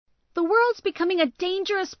world's becoming a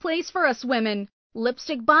dangerous place for us women.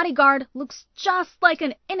 Lipstick Bodyguard looks just like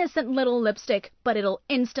an innocent little lipstick, but it'll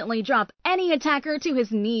instantly drop any attacker to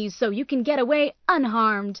his knees so you can get away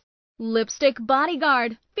unharmed. Lipstick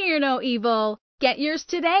Bodyguard, fear no evil. Get yours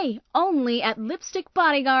today, only at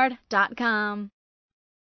lipstickbodyguard.com.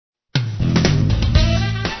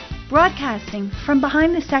 Broadcasting from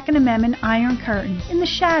behind the Second Amendment Iron Curtain in the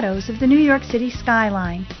shadows of the New York City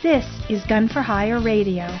skyline, this is Gun for Hire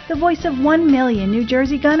Radio, the voice of 1 million New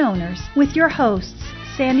Jersey gun owners, with your hosts,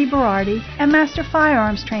 Sandy Berardi and Master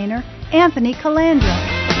Firearms Trainer, Anthony Calandra.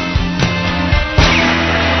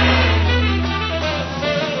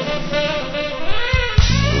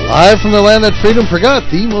 Live from the land that freedom forgot,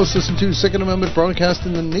 the most listened to Second Amendment broadcast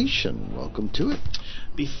in the nation. Welcome to it.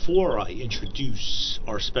 Before I introduce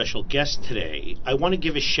our special guest today, I want to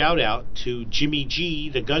give a shout out to Jimmy G,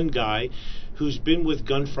 the gun guy, who's been with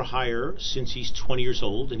Gun for Hire since he's 20 years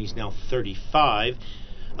old, and he's now 35.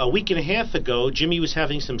 A week and a half ago, Jimmy was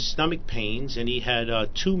having some stomach pains, and he had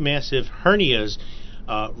 2 massive hernias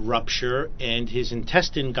rupture, and his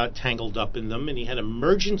intestine got tangled up in them, and he had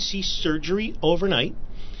emergency surgery overnight.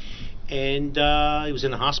 And he was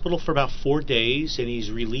in the hospital for about 4 days, and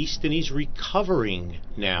he's released, and he's recovering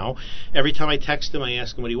now. Every time I text him, I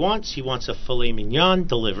ask him what he wants. He wants a filet mignon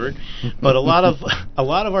delivered. But a lot of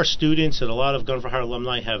our students and a lot of Gun for Hire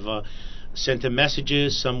alumni have sent him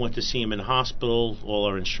messages. Some went to see him in the hospital, all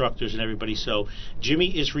our instructors and everybody. So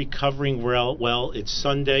Jimmy is recovering well. It's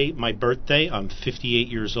Sunday, my birthday. I'm 58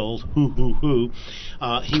 years old. Hoo.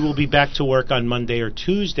 He will be back to work on Monday or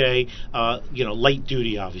Tuesday. Light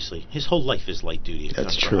duty, obviously. His whole life is light duty.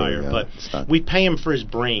 That's true. Hire, yeah. But we pay him for his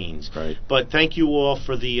brains. Right. But thank you all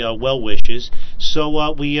for the well wishes.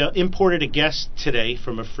 So we imported a guest today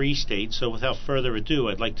from a free state. So without further ado,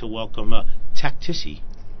 I'd like to welcome Tactissy.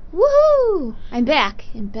 Woohoo! I'm back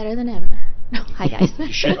and better than ever. Hi, guys.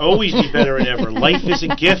 You should always be better than ever. Life is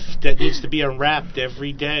a gift that needs to be unwrapped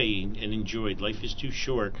every day and enjoyed. Life is too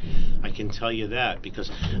short. I can tell you that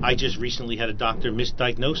because I just recently had a doctor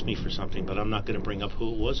misdiagnose me for something, but I'm not going to bring up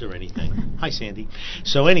who it was or anything. Hi, Sandy.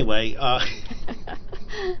 So anyway.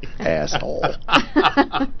 Asshole.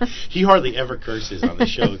 He hardly ever curses on the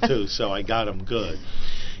show, too, so I got him good.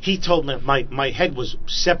 He told me my head was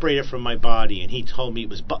separated from my body, and he told me it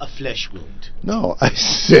was but a flesh wound. No, I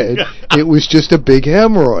said it was just a big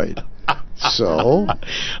hemorrhoid. So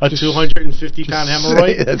a 250-pound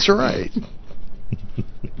hemorrhoid? That's right.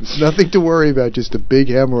 There's nothing to worry about, just a big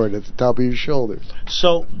hemorrhoid at the top of your shoulders.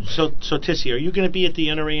 So Tissy, are you going to be at the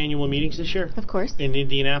NRA annual meetings this year? Of course. In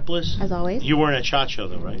Indianapolis? As always. You weren't at SHOT Show,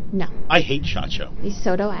 though, right? No. I hate SHOT Show.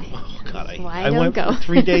 So do I. Oh, God, I went don't go. for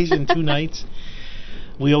 3 days and 2 nights.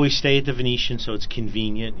 We always stay at the Venetian, so it's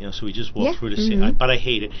convenient, so we just walk through the city. But I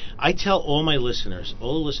hate it. I tell all the listeners are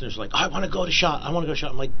like, I want to go to SHOT. I'm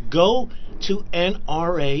like, go to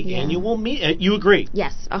NRA annual meeting. You agree?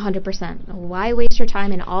 Yes, 100%. Why waste your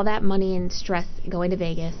time and all that money and stress going to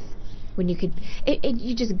Vegas when you could?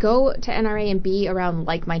 You just go to NRA and be around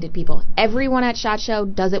like-minded people. Everyone at SHOT Show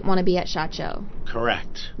doesn't want to be at SHOT Show.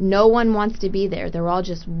 Correct. No one wants to be there. They're all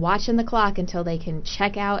just watching the clock until they can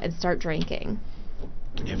check out and start drinking.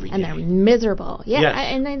 Every day. And they're miserable. Yeah, yes.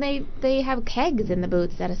 And then they have kegs in the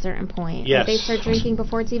booths at a certain point. Yes. Like they start drinking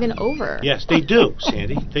before it's even over. Yes, they do,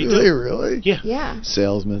 Sandy. They do. They really? Yeah. Yeah.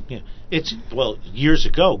 Salesman. Yeah. Years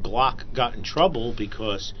ago, Glock got in trouble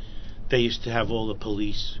because they used to have all the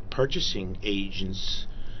police purchasing agents,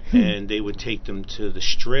 and they would take them to the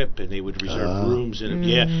Strip, and they would reserve rooms, and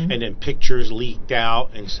and then pictures leaked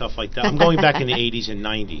out and stuff like that. I'm going back in the 80s and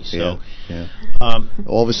 90s. So,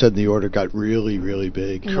 all of a sudden, the order got really, really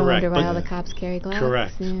big. And correct. I wonder why all the cops carry Glocks.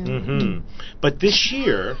 Correct. Yeah. Mm-hmm. But this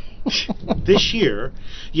year,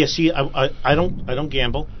 see, I don't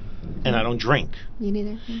gamble, and I don't drink. You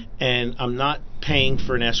neither. And I'm not paying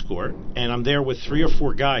for an escort, and I'm there with 3 or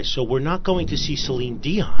 4 guys, so we're not going to see Celine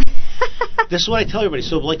Dion. This is what I tell everybody.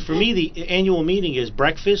 So, like, for me, the annual meeting is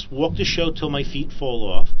breakfast, walk the show till my feet fall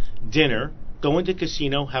off, dinner, go into the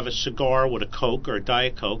casino, have a cigar with a Coke or a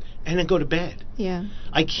Diet Coke, and then go to bed. Yeah.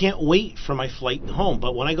 I can't wait for my flight home.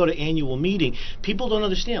 But when I go to annual meeting, people don't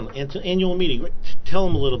understand. Annual meeting, tell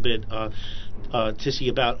them a little bit, Tissy,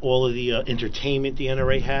 about all of the entertainment the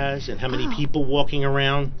NRA has and how many people walking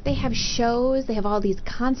around. They have shows. They have all these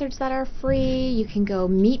concerts that are free. You can go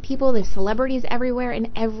meet people. There's celebrities everywhere, and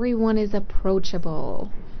everyone is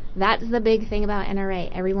approachable. That's the big thing about NRA.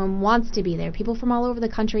 Everyone wants to be there. People from all over the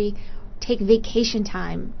country take vacation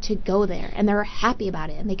time to go there, and they're happy about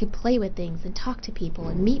it, and they can play with things and talk to people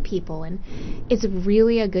and meet people, and it's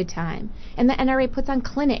really a good time. And the NRA puts on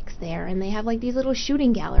clinics there, and they have like these little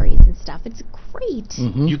shooting galleries and stuff. It's great.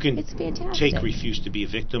 Mm-hmm. You can It's fantastic. take Refuse to be a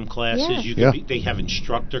Victim classes. Yes. You can Yeah. they have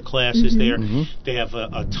instructor classes there. Mhm. They have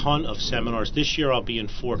a ton of seminars. This year I'll be in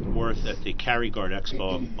Fort Worth at the Carry Guard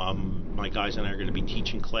Expo. My guys and I are going to be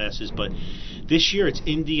teaching classes, but this year it's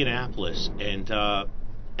Indianapolis, and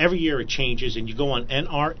every year it changes, and you go on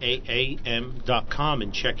nraam.com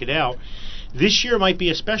and check it out. This year might be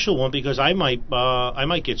a special one because I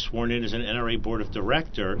might get sworn in as an NRA board of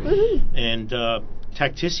director, and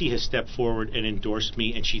Tactissi has stepped forward and endorsed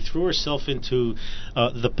me, and she threw herself into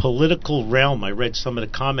the political realm. I read some of the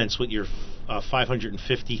comments with your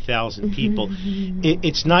 550,000 people.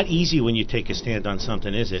 It's not easy when you take a stand on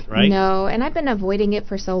something, is it? Right? No, and I've been avoiding it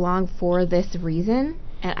for so long for this reason.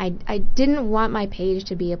 And I didn't want my page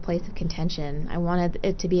to be a place of contention. I wanted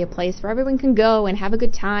it to be a place where everyone can go and have a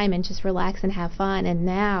good time and just relax and have fun. And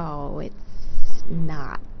now it's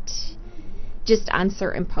not. Just on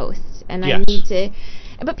certain posts. And Yes. I need to...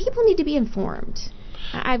 But people need to be informed.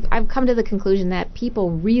 I've come to the conclusion that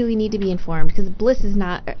people really need to be informed because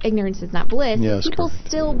ignorance is not bliss. Yes, People correct.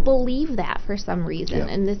 still believe that for some reason. Yeah.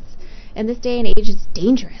 And in this day and age, it's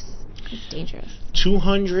dangerous. It's dangerous. 2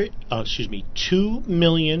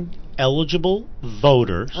 million eligible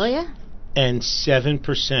voters, Oh, yeah. and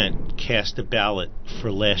 7% cast a ballot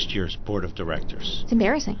for last year's board of directors. It's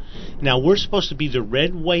embarrassing. Now, we're supposed to be the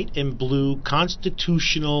red, white, and blue,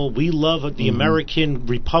 constitutional, we love the American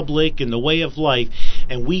Republic and the way of life,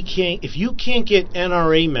 and if you can't get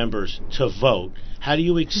NRA members to vote, how do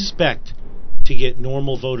you expect to get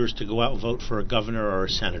normal voters to go out and vote for a governor or a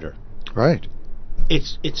senator? Right.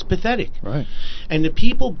 It's pathetic. Right. And the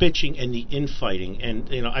people bitching and the infighting,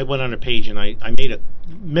 and I went on a page and I made a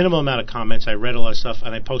minimum amount of comments. I read a lot of stuff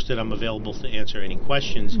and I posted I'm available to answer any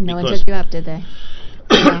questions. No one because took you up, did they?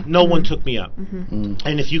 no one took me up.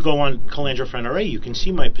 And if you go on Calandra for NRA, you can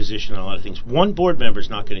see my position on a lot of things. One board member is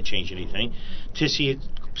not going to change anything. Tissy had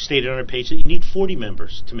stated on her page that you need 40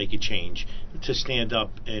 members to make a change, to stand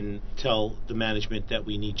up and tell the management that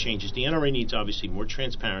we need changes. The NRA needs, obviously, more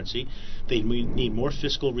transparency. They need more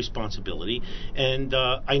fiscal responsibility. And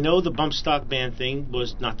I know the bump stock ban thing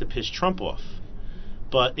was not to piss Trump off,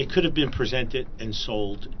 but it could have been presented and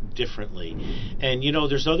sold differently. And,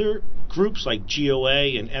 there's other groups like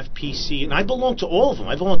GOA and FPC, and I belong to all of them.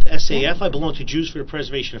 I belong to SAF. I belong to Jews for the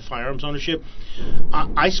Preservation of Firearms Ownership.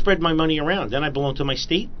 I spread my money around. Then I belong to my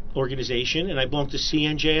state organization, and I belong to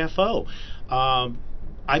CNJFO.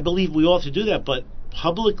 I believe we all have to do that, but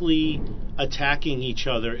publicly attacking each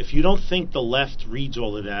other, if you don't think the left reads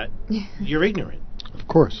all of that, you're ignorant. Of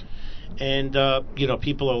course. And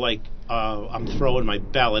people are like, I'm throwing my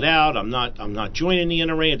ballot out. I'm not joining the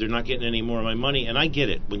NRA. They're not getting any more of my money. And I get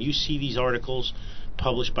it. When you see these articles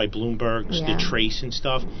published by Bloomberg, the Trace and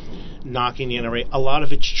stuff, knocking the NRA, a lot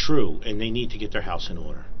of it's true, and they need to get their house in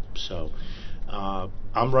order. So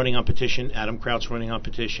I'm running on petition. Adam Kraut's running on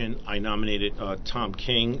petition. I nominated Tom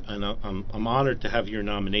King, and I'm honored to have your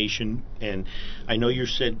nomination. And I know you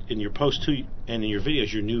said in your post too, and in your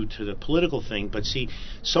videos, you're new to the political thing. But see,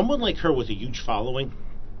 someone like her with a huge following,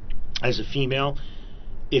 as a female,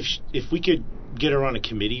 if we could get her on a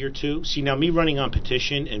committee or two. See, now me running on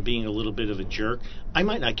petition and being a little bit of a jerk, I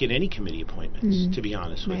might not get any committee appointments, to be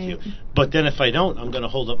honest with you. But then if I don't, I'm going to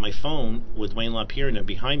hold up my phone with Wayne LaPierre and then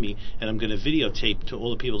behind me, and I'm going to videotape to all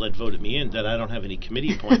the people that voted me in that I don't have any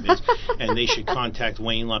committee appointments, and they should contact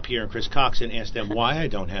Wayne LaPierre and Chris Cox and ask them why I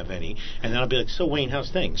don't have any. And then I'll be like, so Wayne, how's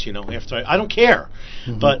things? After I don't care.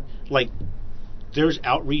 But there's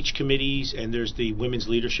outreach committees and there's the Women's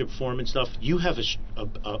Leadership Forum and stuff. You have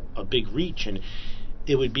a big reach, and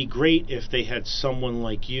it would be great if they had someone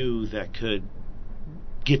like you that could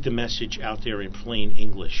get the message out there in plain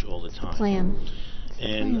English all the time.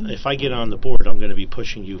 And if I get on the board, I'm going to be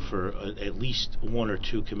pushing you for at least 1 or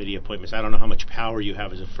 2 committee appointments. I don't know how much power you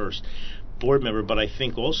have as a first board member, but I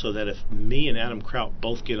think also that if me and Adam Kraut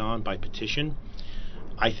both get on by petition,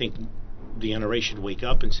 I think the NRA should wake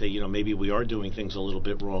up and say, maybe we are doing things a little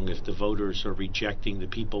bit wrong if the voters are rejecting the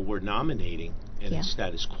people we're nominating in the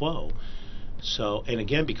status quo. So, and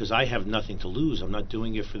again, because I have nothing to lose, I'm not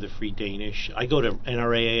doing it for the free Danish. I go to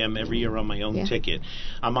NRAAM every year on my own ticket.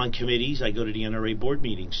 I'm on committees. I go to the NRA board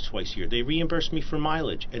meetings twice a year. They reimburse me for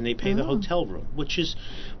mileage, and they pay the hotel room, which is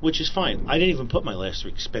fine. I didn't even put my last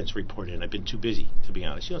expense report in. I've been too busy, to be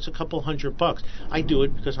honest. It's a couple $100. I do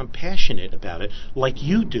it because I'm passionate about it, like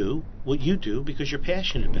you do what you do because you're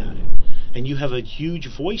passionate about it. And you have a huge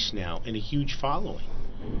voice now and a huge following.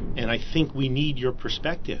 And I think we need your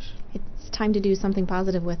perspective. It's time to do something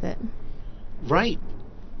positive with it. Right.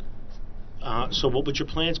 So what would your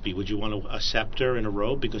plans be? Would you want a scepter and a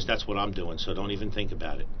robe? Because that's what I'm doing, so don't even think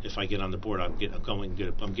about it. If I get on the board, I'm going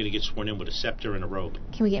to get sworn in with a scepter and a robe.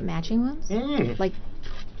 Can we get matching ones? Like,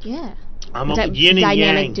 yeah. I'm a yin and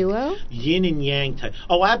dynamic yang. duo? Yin and yang type.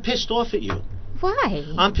 Oh, I'm pissed off at you. Why?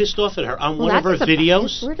 I'm pissed off at her. On Well, one of her that's a surprise.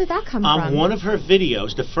 videos. Where did that come On from? one of her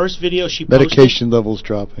videos, the first video she posted. Medication levels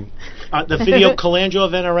dropping. The video Colangelo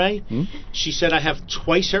of NRA, she said I have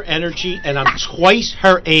twice her energy and I'm twice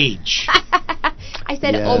her age. I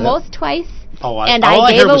said Yeah. almost twice. Oh, And all I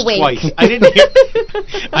I gave heard a was wink. twice.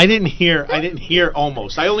 I didn't hear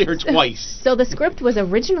almost. I only heard twice. So the script was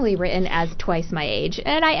originally written as twice my age,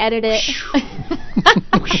 and I edited it.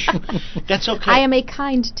 That's okay. I am a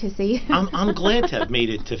kind Tissy. I'm glad to have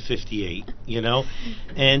made it to 58,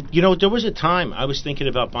 And, there was a time I was thinking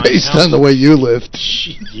about buying Based a house. on the way you lived.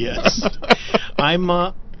 Yes.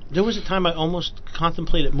 There was a time I almost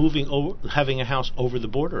contemplated having a house over the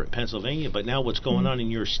border in Pennsylvania, but now what's going on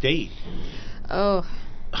in your state? Oh.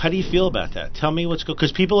 How do you feel about that? Tell me what's going.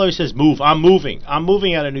 Because people always says move. I'm moving. I'm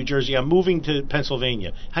moving out of New Jersey. I'm moving to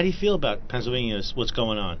Pennsylvania. How do you feel about Pennsylvania? What's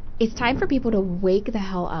going on? It's time for people to wake the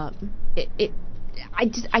hell up.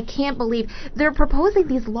 I can't believe they're proposing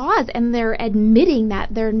these laws and they're admitting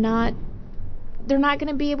that they're not going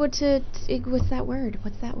to be able to. What's that word?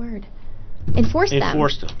 Enforce them.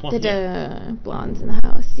 Well, the blondes in the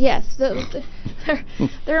house. Yes,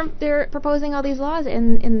 they're proposing all these laws,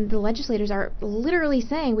 and the legislators are literally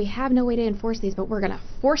saying we have no way to enforce these, but we're going to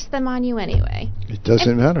force them on you anyway. It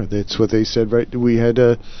doesn't matter. That's what they said. Right? We had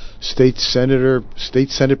a state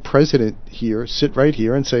senate president here sit right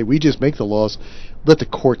here and say, "We just make the laws, let the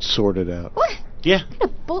courts sort it out." What? Yeah.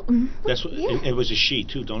 That's what. Yeah. It was a she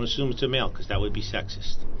too. Don't assume it's a male, because that would be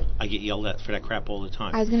sexist. I get yelled at for that crap all the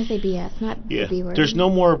time. I was going to say BS, not the B word. There's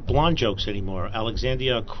no more blonde jokes anymore.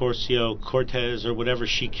 Alexandria Ocasio-Cortez or whatever,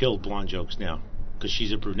 she killed blonde jokes now because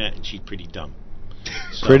she's a brunette and she's pretty dumb.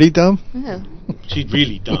 So, pretty dumb? Oh. She's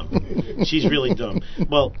really dumb. She's really dumb.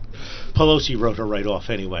 Well, Pelosi wrote her right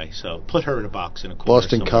off anyway, so put her in a box in a corner.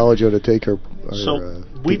 Boston College ought to take her. So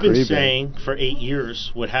we've been saying for 8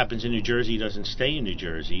 years what happens in New Jersey doesn't stay in New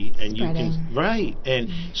Jersey, and and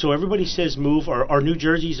so everybody says move, or New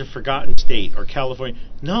Jersey's a forgotten state, or California.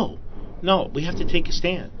 No, we have to take a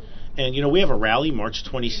stand. And we have a rally March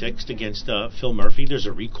 26th against Phil Murphy. There's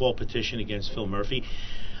a recall petition against Phil Murphy.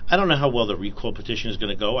 I don't know how well the recall petition is going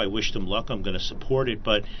to go. I wish them luck. I'm going to support it.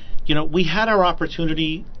 But, we had our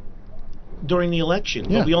opportunity during the election.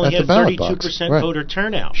 Yeah, but we only had 32% voter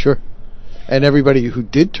turnout. Sure. And everybody who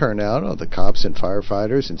did turn out, the cops and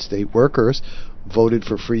firefighters and state workers, voted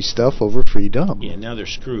for free stuff over free dumb. Yeah, now they're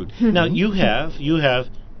screwed. Now, you have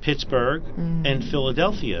Pittsburgh and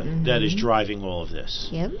Philadelphia that is driving all of this.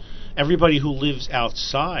 Yep. Everybody who lives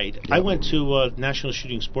outside. Yep. I went to a National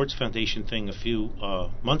Shooting Sports Foundation thing a few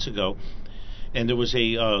months ago, and there was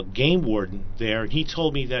a game warden there, and he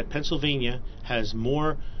told me that Pennsylvania has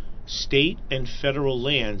more state and federal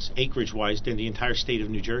lands, acreage-wise, than the entire state of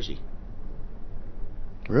New Jersey.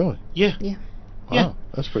 Really? Yeah. Yeah. Wow, yeah.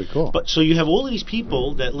 That's pretty cool. But so you have all of these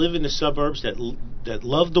people that live in the suburbs that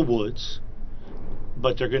love the woods,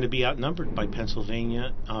 but they're going to be outnumbered by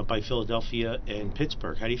Pennsylvania, by Philadelphia, and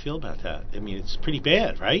Pittsburgh. How do you feel about that? I mean, it's pretty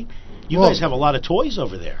bad, right? You guys have a lot of toys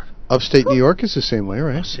over there. Upstate New York is the same way,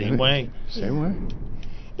 right? Same way.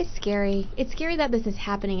 It's scary. It's scary that this is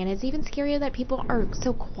happening, and it's even scarier that people are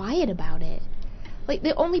so quiet about it. Like,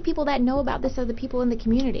 the only people that know about this are the people in the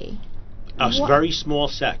community. A very small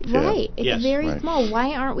sect. Right. It's very right. small.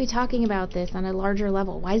 Why aren't we talking about this on a larger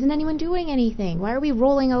level? Why isn't anyone doing anything? Why are we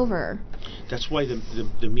rolling over? That's why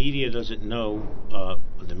the media doesn't know,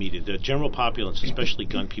 the general populace, especially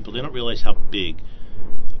gun people, they don't realize how big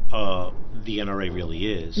the NRA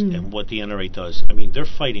really is and what the NRA does. I mean, they're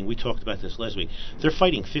fighting, we talked about this last week, they're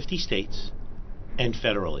fighting 50 states and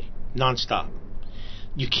federally, nonstop.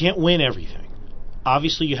 You can't win everything.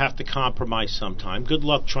 Obviously, you have to compromise sometime. Good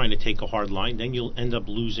luck trying to take a hard line. Then you'll end up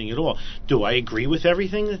losing it all. Do I agree with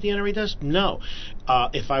everything that the NRA does? No.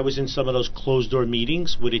 If I was in some of those closed-door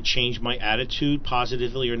meetings, would it change my attitude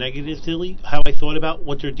positively or negatively? How I thought about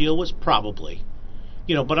what their deal was? Probably.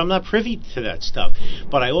 But I'm not privy to that stuff.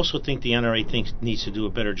 But I also think the NRA needs to do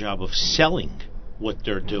a better job of selling what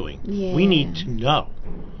they're doing. Yeah. We need to know.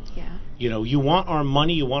 Yeah. You want our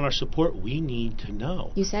money, you want our support, we need to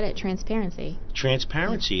know. You said it, transparency.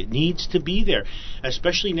 Transparency. It needs to be there,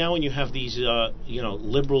 especially now when you have these,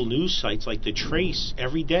 liberal news sites like The Trace.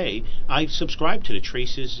 Every day, I subscribe to The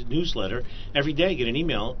Trace's newsletter. Every day I get an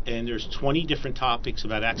email, and there's 20 different topics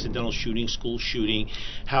about accidental shooting, school shooting,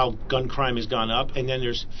 how gun crime has gone up, and then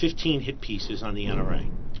there's 15 hit pieces on the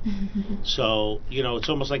NRA. So, it's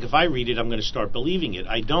almost like if I read it, I'm going to start believing it.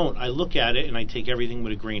 I don't. I look at it, and I take everything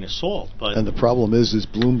with a grain of salt. And the problem is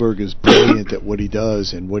Bloomberg is brilliant at what he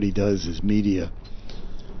does, and what he does is media.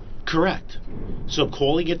 Correct. So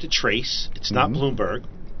calling it The Trace, it's not Bloomberg.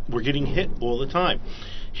 We're getting hit all the time.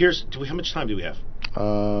 How much time do we have?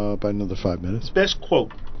 About another 5 minutes. Best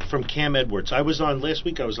quote from Cam Edwards. Last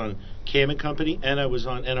week I was on Cam and Company, and I was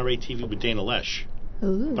on NRA TV with Dana Lesh.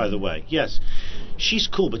 Ooh. By the way, yes, she's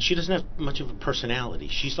cool, but she doesn't have much of a personality.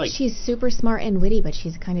 She's super smart and witty, but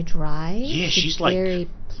she's kind of dry. Yeah, she's very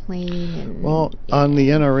plain. And, on the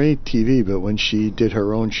NRA TV, but when she did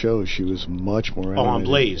her own show, she was much more animated. On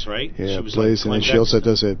Blaze, right? Yeah, she was Blaze, and then she also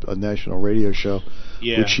does a national radio show,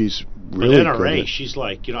 which she's really good at. But NRA, she's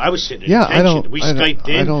I was sitting in attention. We Skyped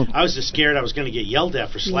in. I was just scared I was going to get yelled at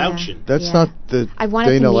for slouching. That's not the I wanted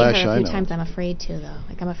Dana to meet Lash her a few I know. times. I'm afraid to, though.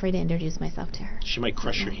 I'm afraid to introduce myself to her. She might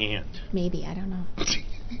crush your hand. Maybe, I don't know.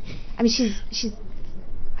 I mean, she's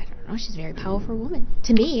I don't know, she's a very powerful woman.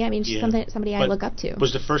 To me, I mean, she's somebody I look up to. It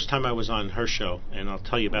was the first time I was on her show, and I'll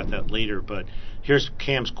tell you about that later, but here's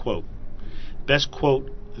Cam's quote. Best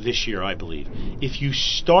quote this year, I believe. If you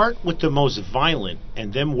start with the most violent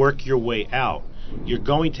and then work your way out, you're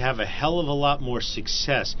going to have a hell of a lot more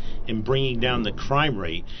success in bringing down the crime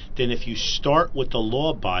rate than if you start with the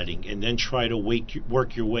law-abiding and then try to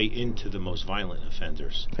work your way into the most violent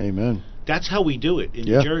offenders. Amen. That's how we do it in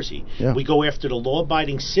New Jersey. Yeah. We go after the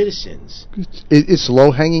law-abiding citizens. It's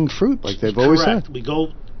low-hanging fruit, like they've always said. We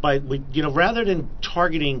go rather than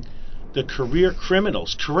targeting the career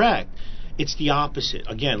criminals. Correct. It's the opposite.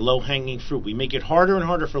 Again, low-hanging fruit. We make it harder and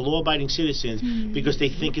harder for law-abiding citizens because they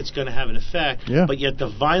think it's going to have an effect. Yeah. But yet the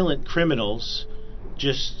violent criminals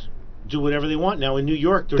just do whatever they want. Now in New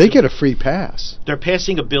York, they get a free pass. They're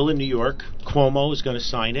passing a bill in New York. Cuomo is going to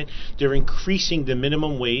sign it. They're increasing the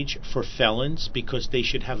minimum wage for felons because they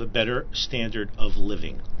should have a better standard of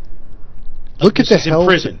living. Look at the hell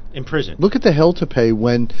in prison. Look at the hell to pay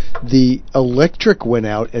when the electric went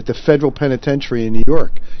out at the federal penitentiary in New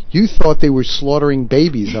York. You thought they were slaughtering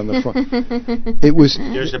babies on the front. It was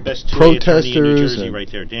There's the best protesters attorney in New Jersey right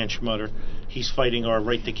there, Dan Schmutter. He's fighting our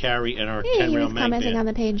right to carry and our 10-round mag commenting ban. on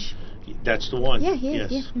the page. That's the one. Yeah, he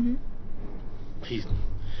is. Yes. Yeah.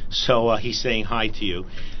 Mm-hmm. He's saying hi to you.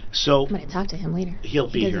 So I'm going to talk to him later.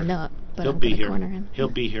 He'll be here. Know it, but He'll I'm be here. Corner him.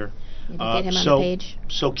 He'll be here. Get him on the page.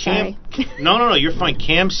 So Cam, Sorry. no, you're fine.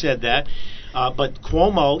 Cam said that, but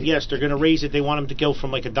Cuomo, yes, they're going to raise it. They want him to go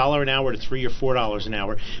from like $1 an hour to $3 or $4 an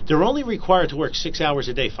hour. They're only required to work 6 hours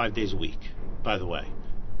a day, 5 days a week. By the way,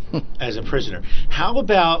 as a prisoner. How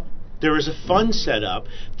about there is a fund set up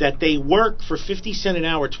that they work for 50 cents an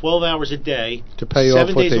hour, 12 hours a day, to pay 7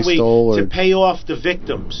 off what days they a week, stole, to pay off the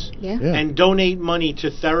victims, yeah. and donate money to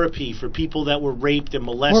therapy for people that were raped and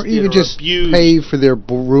molested or even just abused. Pay for their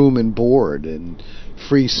room and board and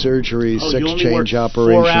free surgery, sex you only change work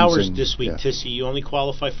operations. 4 hours this week, Tissy. You only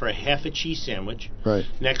qualify for a half a cheese sandwich. Right.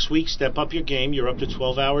 Next week, step up your game. You're up to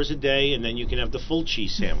 12 hours a day, and then you can have the full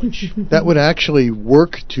cheese sandwich. That would actually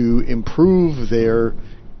work to improve their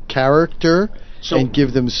character and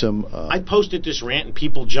give them some... I posted this rant, and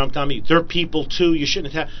people jumped on me. They're people, too. You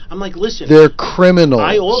shouldn't have... I'm like, listen... They're criminals.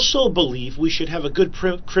 I also believe we should have a good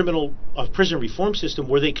criminal prison reform system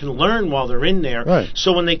where they can learn while they're in there. Right.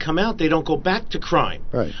 So when they come out, they don't go back to crime.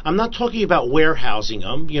 Right. I'm not talking about warehousing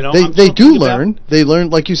them. They do learn. They learn,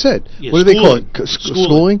 like you said. Yeah, what do they call it?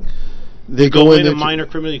 Schooling? They go in a minor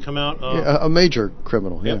criminal, you come out... a major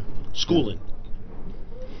criminal, yeah. Schooling.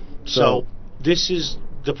 So this is...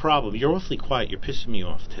 the problem. You're awfully quiet. You're pissing me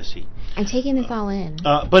off, Tessie. I'm taking this all in.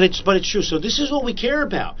 But it's true. So this is what we care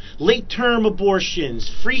about: late-term abortions,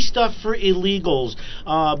 free stuff for illegals,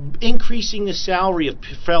 increasing the salary of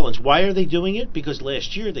felons. Why are they doing it? Because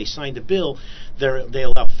last year they signed a bill. They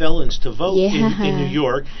allow felons to vote in New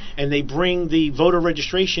York, and they bring the voter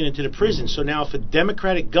registration into the prison. So now, if a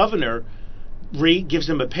Democratic governor gives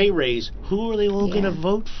them a pay raise, who are they all going to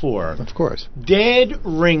vote for? Of course. Dead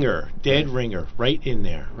ringer, right in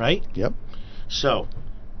there, right? Yep. So,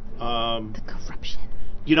 the corruption.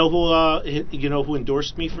 You know who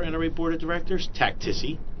endorsed me for NRA Board of Directors?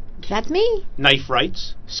 Tactissy. That's me. Knife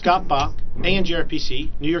Rights, Scott Bach,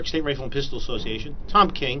 ANJRPC, New York State Rifle and Pistol Association,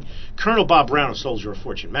 Tom King, Colonel Bob Brown of Soldier of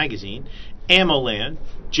Fortune magazine, AmmoLand,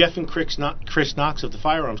 Jeff and Chris Knox of the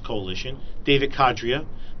Firearms Coalition, David Cadria,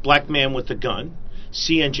 Black Man with the Gun,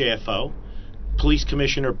 CNJFO, Police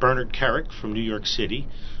Commissioner Bernard Carrick from New York City,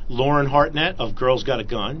 Lauren Hartnett of Girls Got a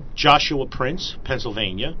Gun, Joshua Prince,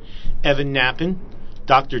 Pennsylvania, Evan Knappen,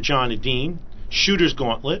 Dr. John Adine, Shooter's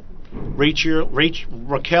Gauntlet, Raquel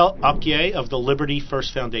Akye of the Liberty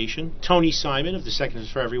First Foundation, Tony Simon of the Second is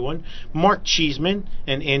for Everyone, Mark Cheeseman,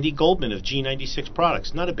 and Andy Goldman of G96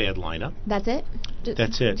 Products. Not a bad lineup. That's it?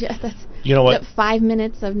 That's it. That's, you know what? 5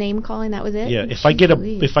 minutes of name calling, that was it? Yeah, if I get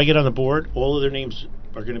on the board, all of their names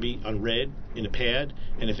are going to be on red in a pad,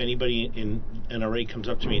 and if anybody in NRA comes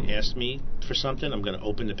up to me and asks me for something, I'm going to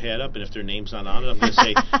open the pad up, and if their name's not on it, I'm going to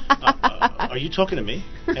say, are you talking to me?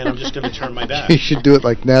 And I'm just going to turn my back. You should do it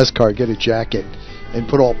like NASCAR, get a jacket, and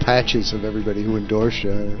put all patches of everybody who endorsed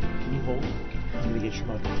you. Can you hold? I'm going to get your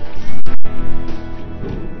mic.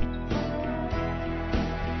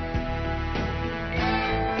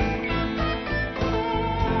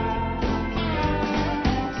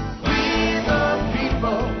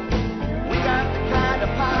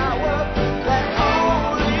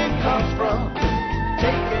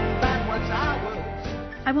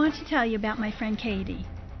 I want to tell you about my friend Katie.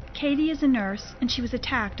 Katie is a nurse, and she was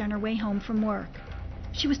attacked on her way home from work.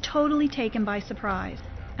 She was totally taken by surprise,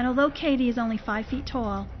 and although Katie is only 5 feet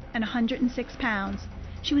tall and 106 pounds,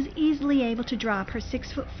 she was easily able to drop her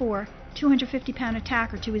 6'4", 250-pound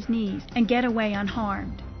attacker to his knees and get away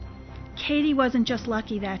unharmed. Katie wasn't just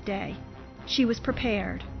lucky that day. She was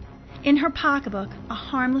prepared. In her pocketbook, a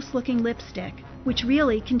harmless-looking lipstick, which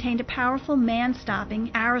really contained a powerful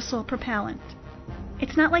man-stopping aerosol propellant.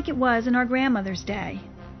 It's not like it was in our grandmother's day.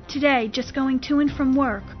 Today, just going to and from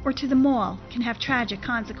work or to the mall can have tragic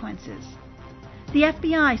consequences. The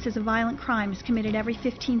FBI says a violent crime is committed every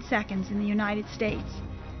 15 seconds in the United States,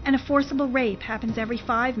 and a forcible rape happens every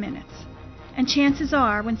 5 minutes. And chances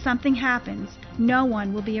are, when something happens, no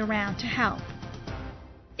one will be around to help.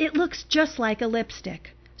 It looks just like a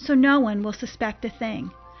lipstick, so no one will suspect a thing,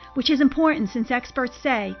 which is important since experts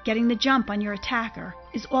say getting the jump on your attacker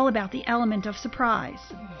is all about the element of surprise.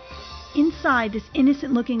 Inside this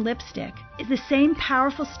innocent-looking lipstick is the same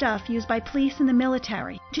powerful stuff used by police and the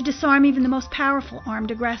military to disarm even the most powerful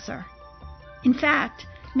armed aggressor. In fact,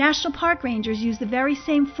 National Park Rangers use the very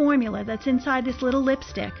same formula that's inside this little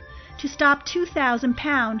lipstick to stop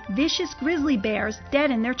 2,000-pound vicious grizzly bears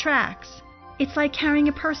dead in their tracks. It's like carrying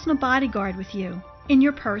a personal bodyguard with you, in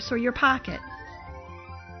your purse or your pocket.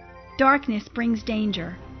 Darkness brings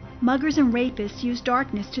danger. Muggers and rapists use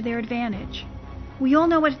darkness to their advantage. We all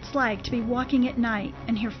know what it's like to be walking at night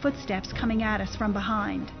and hear footsteps coming at us from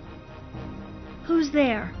behind. Who's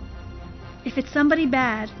there? If it's somebody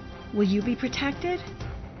bad, will you be protected?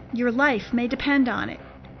 Your life may depend on it.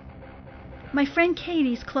 My friend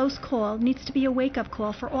Katie's close call needs to be a wake-up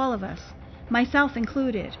call for all of us, myself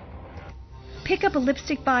included. Pick up a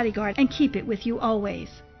lipstick bodyguard and keep it with you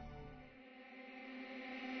always.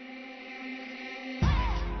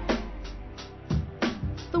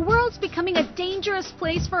 The world's becoming a dangerous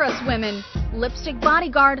place for us women. Lipstick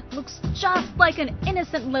Bodyguard looks just like an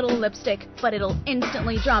innocent little lipstick, but it'll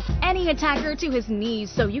instantly drop any attacker to his knees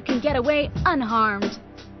so you can get away unharmed.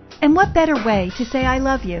 And what better way to say I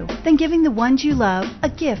love you than giving the ones you love a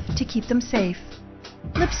gift to keep them safe?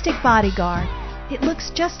 Lipstick Bodyguard. It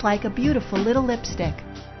looks just like a beautiful little lipstick,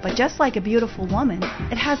 but just like a beautiful woman,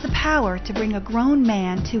 it has the power to bring a grown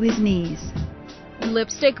man to his knees.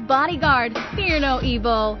 Lipstick Bodyguard, fear no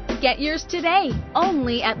evil. Get yours today,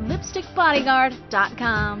 only at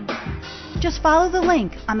lipstickbodyguard.com. Just follow the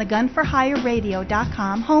link on the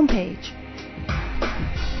gunforhireradio.com homepage.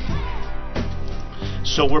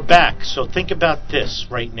 So we're back. So think about this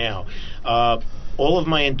right now. All of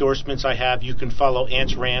my endorsements I have, you can follow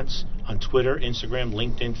Ants Rants on Twitter, Instagram,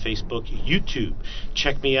 LinkedIn, Facebook, YouTube.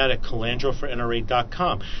 Check me out at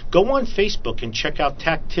calandrofornra.com. Go on Facebook and check out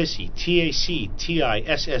Tactissy, Tactissy.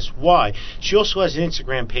 She also has an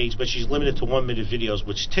Instagram page, but she's limited to 1-minute videos,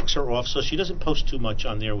 which ticks her off, so she doesn't post too much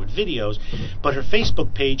on there with videos. But her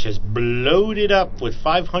Facebook page has bloated up with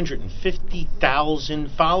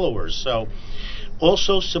 550,000 followers. So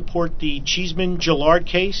also support the Cheeseman-Gillard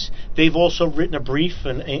case. They've also written a brief,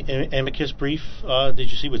 an amicus brief.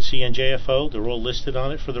 Did you see with CNJFO? They're all listed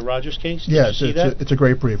on it for the Rogers case. Did you see that? It's a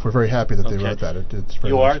great brief. We're very happy that they wrote that. It's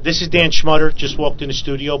very nice. This is Dan Schmutter. Just walked in the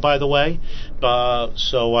studio, by the way.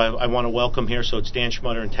 So I want to welcome here. So it's Dan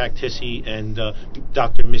Schmutter and Tactissy and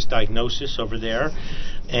Dr. Misdiagnosis over there.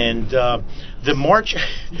 And the march.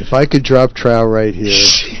 If I could drop trow right here.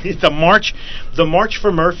 the march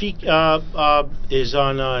for Murphy is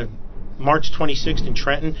on March 26th in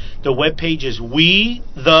Trenton. The webpage is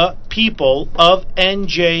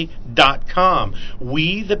wethepeopleofnj.com.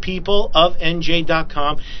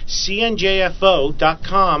 Wethepeopleofnj.com.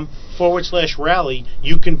 cnjfo.com/rally.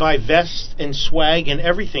 You can buy vests and swag and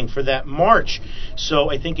everything for that march.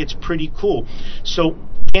 So I think it's pretty cool. So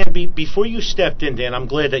Dan, before you stepped in, Dan, I'm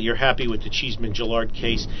glad that you're happy with the Cheeseman Gillard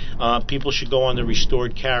case. People should go on the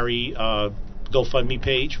Restored Carry GoFundMe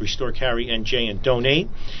page, Restore Carry NJ, and donate.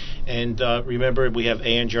 And remember, we have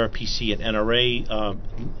ANJRPC and NRA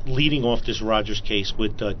leading off this Rogers case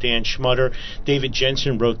with Dan Schmutter. David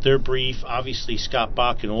Jensen wrote their brief. Obviously, Scott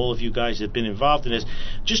Bach and all of you guys have been involved in this.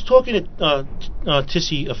 Just talking to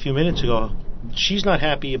Tissy a few minutes ago, she's not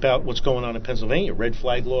happy about what's going on in Pennsylvania, red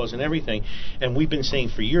flag laws and everything. And we've been saying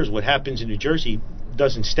for years what happens in New Jersey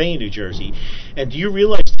doesn't stay in New Jersey. And do you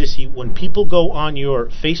realize, Tissy, when people go on your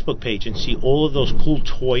Facebook page and see all of those cool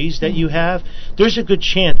toys that you have, there's a good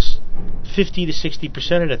chance 50 to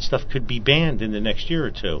 60% of that stuff could be banned in the next year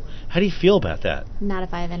or two. How do you feel about that? Not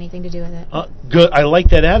if I have anything to do with it. Good. I like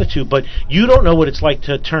that attitude, but you don't know what it's like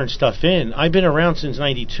to turn stuff in. I've been around since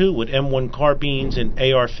 92 with M1 carbines and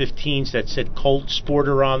AR-15s that said Colt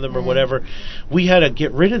Sporter on them or whatever. We had to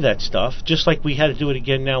get rid of that stuff, just like we had to do it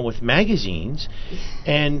again now with magazines.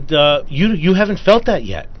 And you haven't felt that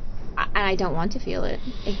yet. I don't want to feel it.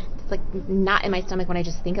 It's like not in my stomach when I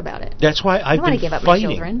just think about it. That's why I've been give up fighting.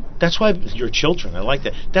 My children. That's why your children. I like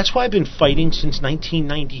that. That's why I've been fighting since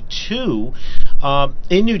 1992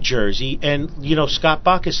 in New Jersey. And you know, Scott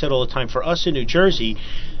Bach has said all the time, for us in New Jersey,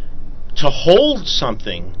 to hold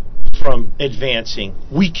something from advancing,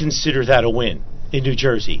 we consider that a win in New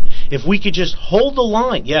Jersey. If we could just hold the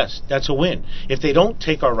line, yes, that's a win. If they don't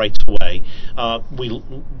take our rights away,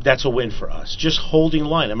 that's a win for us. Just holding the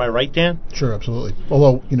line. Am I right, Dan? Sure, absolutely.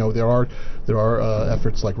 Although, you know, there are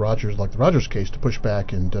efforts like the Rogers case, to push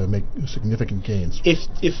back and make significant gains.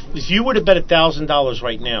 If you were to bet $1,000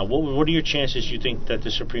 right now, what are your chances you think that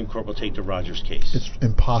the Supreme Court will take the Rogers case? It's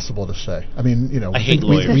impossible to say. I mean, you know, I hate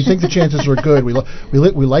lawyers. We think the chances are good. We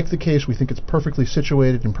like the case. We think it's perfectly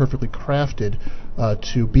situated and perfectly crafted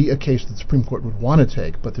to be a case that the Supreme Court would want to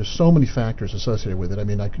take. But there's so many factors associated with it. I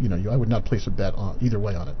mean, I would not place a bet on either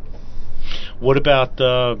way on it. What about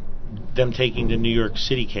them taking the New York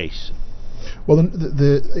City case? Well,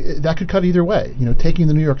 that could cut either way. You know, taking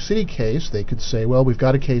the New York City case, they could say, well, we've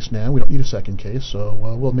got a case now. We don't need a second case. So,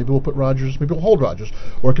 maybe we'll put Rogers. Maybe we'll hold Rogers.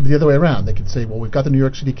 Or it could be the other way around. They could say, well, we've got the New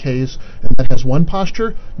York City case, and that has one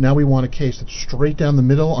posture. Now we want a case that's straight down the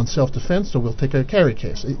middle on self-defense, so we'll take a carry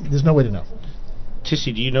case. There's no way to know.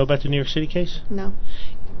 Tissy, do you know about the New York City case? No.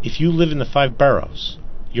 If you live in the 5 boroughs,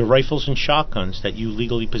 your rifles and shotguns that you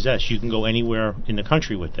legally possess, you can go anywhere in the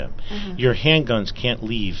country with them. Your handguns can't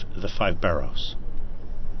leave the 5 boroughs.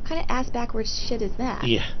 What kind of ass-backwards shit is that?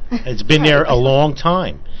 Yeah, it's been there a long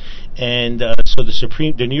time. And so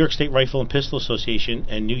the New York State Rifle and Pistol Association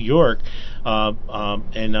and New York and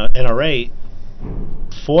NRA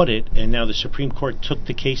fought it, and now the Supreme Court took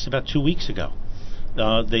the case about 2 weeks ago.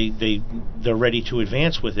 They're ready to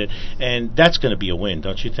advance with it, and that's going to be a win,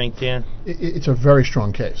 don't you think, Dan? It's a very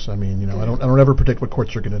strong case. I mean, you know, I don't ever predict what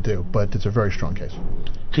courts are going to do, but it's a very strong case.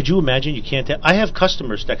 Could you imagine? You can't. I have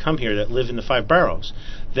customers that come here that live in the 5 boroughs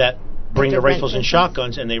that bring their rifles and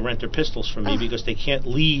shotguns, and they rent their pistols from me because they can't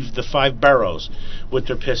leave the 5 boroughs with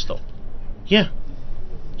their pistol. Yeah.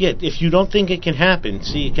 If you don't think it can happen,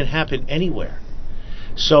 see, it can happen anywhere.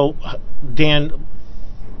 So, Dan,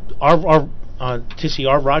 Tissy,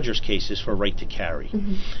 our Rogers case is for right to carry,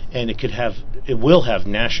 and it will have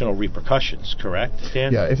national repercussions. Correct,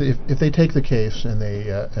 Dan? Yeah, if they take the case and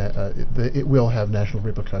it will have national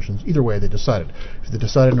repercussions. Either way, they decide it. If they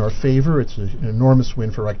decide in our favor, it's an enormous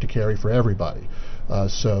win for right to carry for everybody.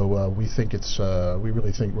 So we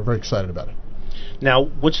really think we're very excited about it. Now,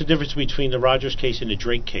 what's the difference between the Rogers case and the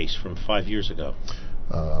Drake case from 5 years ago?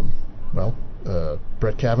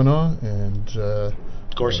 Brett Kavanaugh and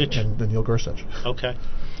Gorsuch and Neil Gorsuch. Okay,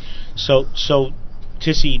 so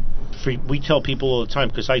Tissy, we tell people all the time,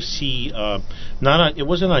 because I see it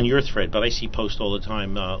wasn't on your thread, but I see posts all the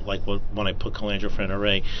time, like when I put Calandra for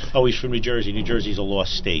NRA. Oh, he's from New Jersey. New Jersey's a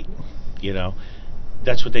lost state, you know.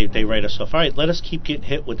 that's what they write us off. All right, let us keep getting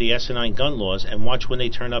hit with the asinine gun laws and watch when they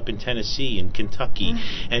turn up in Tennessee and Kentucky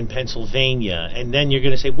and Pennsylvania. And then you're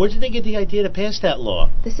going to say, where did they get the idea to pass that law?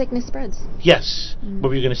 The sickness spreads. Yes. What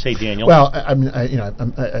were you going to say, Daniel? Well,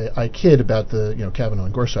 I kid about the Kavanaugh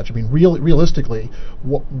and Gorsuch. I mean, realistically,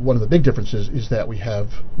 one of the big differences is that we have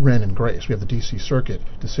Wren and Grace. We have the D.C. Circuit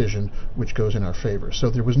decision, which goes in our favor. So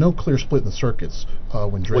there was no clear split in the circuits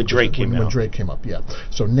when Drake came up. Yeah.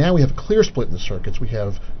 So now we have a clear split in the circuits. We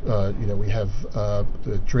have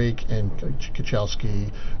Drake and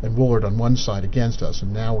Kuchelski and Woolard on one side against us,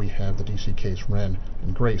 and now we have the D.C. case, Wren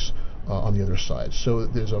and Grace, on the other side. So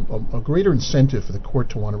there's a greater incentive for the court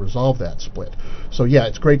to want to resolve that split. So yeah,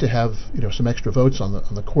 it's great to have some extra votes on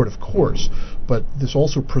the court, of course, but this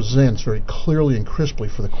also presents very clearly and crisply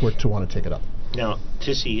for the court to want to take it up. Now,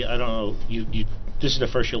 Tissy, I don't know, you this is the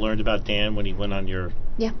first you learned about Dan when he went on your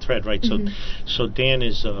thread, right? So Dan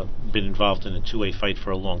has been involved in a two-way fight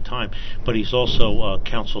for a long time, but he's also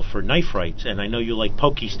counsel for knife rights, and I know you like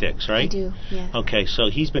pokey sticks, right? I do, yeah. Okay,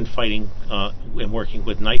 so he's been fighting and working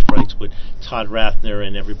with knife rights with Todd Rathner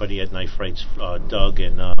and everybody at Knife Rights, Doug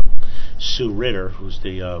and Sue Ritter, who's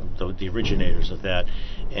the originators of that,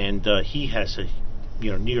 and he has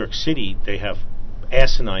New York City, they have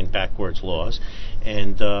asinine backwards laws,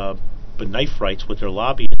 and but Knife Rights, with their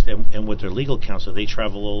lobbyists and with their legal counsel, they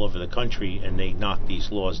travel all over the country and they knock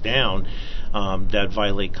these laws down that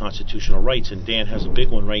violate constitutional rights. And Dan has a big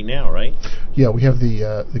one right now, right? Yeah, we have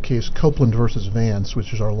the case Copeland versus Vance,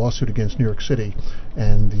 which is our lawsuit against New York City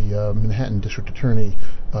and the Manhattan District Attorney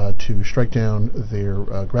to strike down their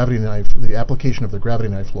the application of the gravity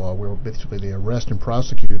knife law, where basically they arrest and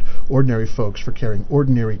prosecute ordinary folks for carrying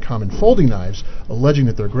ordinary common folding knives, alleging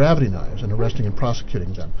that they're gravity knives, and arresting and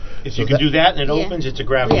prosecuting them. If you can do that and it opens, it's a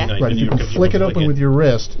gravity knife. Right, if you can flick it open with your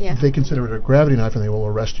wrist, they consider it a gravity knife and they will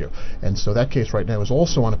arrest you. And so that case right now is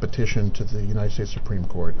also on a petition to the United States Supreme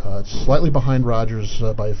Court. It's slightly behind Rogers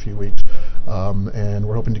by a few weeks, and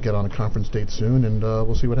we're hoping to get on a conference date soon, and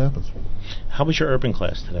we'll see what happens. How was your urban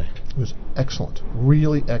class today? It was excellent,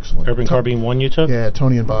 really excellent. Urban Carbine 1 you took? Yeah,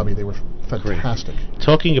 Tony and Bobby, they were fantastic. Great.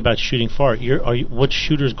 Talking about shooting far, what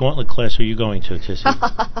Shooter's Gauntlet class are you going to, Tissy?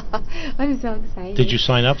 I'm so excited. Did you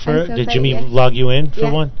sign up for it? So Did excited, Jimmy log you in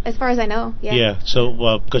for one? As far as I know, yeah. Yeah,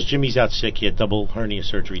 so because Jimmy's out sick, he had double hernia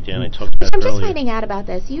surgery, Dan. I talked about I'm it just earlier. finding out about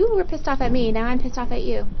this. You were pissed off at me, now I'm pissed off at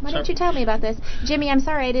you. Why didn't you tell me about this? Jimmy, I'm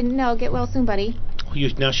sorry, I didn't know. Get well soon, buddy.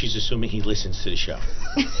 Now she's assuming he listens to the show.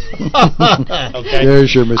 Okay.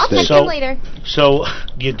 There's your mistake. I'll text him later. So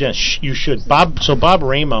you should. Bob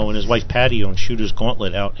Ramo and his wife Patty own Shooter's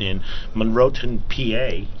Gauntlet out in Monroeton,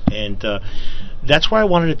 PA, and that's where I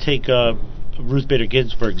wanted to take Ruth Bader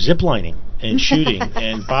Ginsburg ziplining and shooting,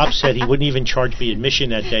 and Bob said he wouldn't even charge me admission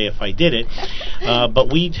that day if I did it.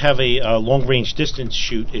 But we have a long-range distance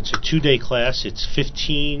shoot. It's a 2-day class. It's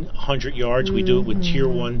 1,500 yards. We do it with Tier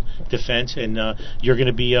 1 defense, and you're going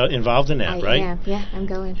to be involved in that, right? Yeah, I'm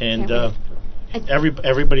going. And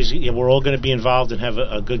everybody's. We're all going to be involved and have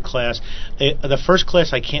a good class. The first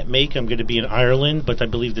class I can't make. I'm going to be in Ireland, but I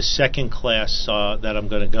believe the second class that I'm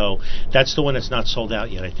going to go, that's the one that's not sold out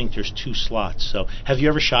yet. I think there's 2 slots. So, have you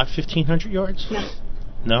ever shot 1,500 yards? No.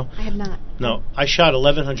 No? I have not. No. I shot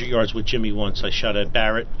 1,100 yards with Jimmy once. I shot a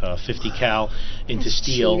Barrett 50 cal into That's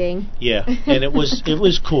steel. Cheating. Yeah, and it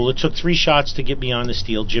was cool. It took 3 shots to get me on the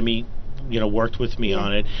steel. Jimmy worked with me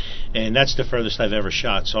on it, and that's the furthest I've ever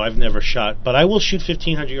shot. So I've never shot, but I will shoot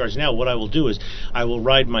 1,500 yards now. What I will do is I will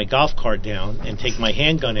ride my golf cart down and take my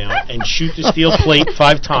handgun out and shoot the steel plate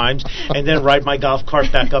 5 times, and then ride my golf cart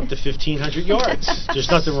back up to 1,500 yards. There's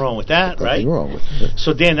nothing wrong with that, right? Nothing wrong with it.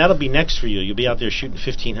 So Dan, that'll be next for you. You'll be out there shooting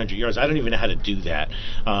 1,500 yards. I don't even know how to do that.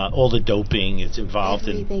 All the doping is involved.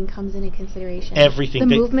 Everything comes into consideration. Everything.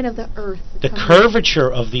 The movement of the earth. The curvature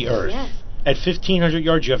of the earth. Yes. At 1,500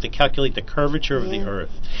 yards, you have to calculate the curvature of the earth.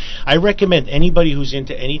 I recommend anybody who's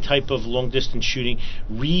into any type of long-distance shooting,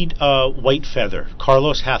 read White Feather,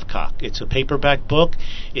 Carlos Hathcock. It's a paperback book.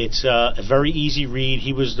 It's a very easy read.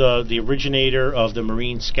 He was the originator of the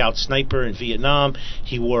Marine Scout Sniper in Vietnam.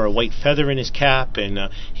 He wore a white feather in his cap, and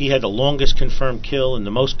he had the longest confirmed kill and the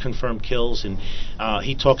most confirmed kills. And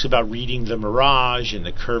he talks about reading the mirage and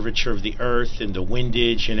the curvature of the earth and the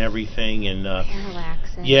windage and everything. And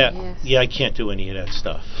parallax. I can't do any of that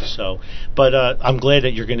stuff. So, but I'm glad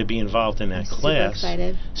that you're going to be involved in that class. Super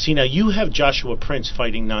excited. See, now you have Joshua Prince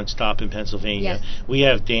fighting nonstop in Pennsylvania. Yes. We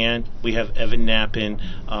have Dan. We have Evan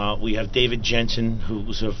Knappen. We have David Jensen,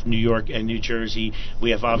 who's of New York and New Jersey.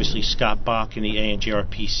 We have obviously Scott Bach in the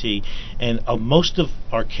ANJRPC, and most of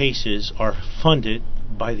our cases are funded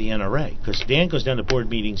by the NRA, because Dan goes down to board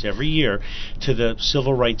meetings every year to the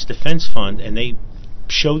Civil Rights Defense Fund, and they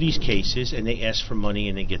show these cases and they ask for money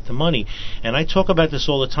and they get the money. And I talk about this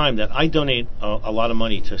all the time, that I donate a lot of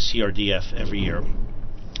money to CRDF every year.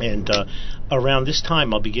 And around this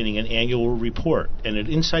time, I'll be getting an annual report. And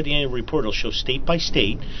inside the annual report, it'll show state by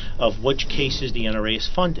state of which cases the NRA is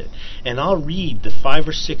funded. And I'll read the 5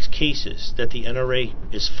 or 6 cases that the NRA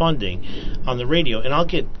is funding on the radio. And I'll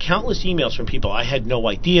get countless emails from people. I had no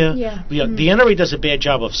idea. Yeah. The NRA does a bad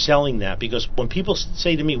job of selling that, because when people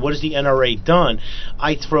say to me, what has the NRA done?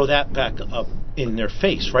 I throw that back up in their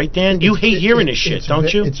face. Right, Dan? You hate hearing this shit,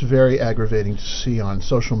 don't you? It's very aggravating to see on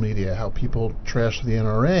social media how people trash the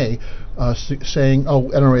NRA, saying, oh,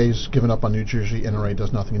 NRA's given up on New Jersey, NRA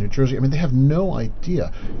does nothing in New Jersey. I mean, they have no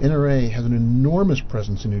idea. NRA has an enormous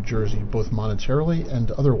presence in New Jersey, both monetarily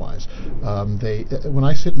and otherwise. When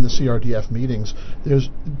I sit in the CRDF meetings, there's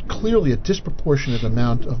clearly a disproportionate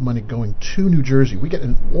amount of money going to New Jersey. We get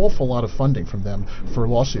an awful lot of funding from them for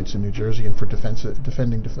lawsuits in New Jersey and for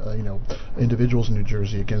defending individuals in New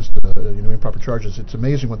Jersey against improper charges. It's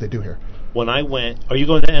amazing what they do here. When I went, are you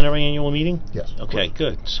going to the NRA annual meeting? Yes. Okay,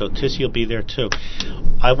 good. So Tissy will be there too.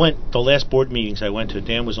 I went, the last board meetings I went to,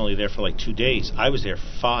 Dan was only there for like 2 days. I was there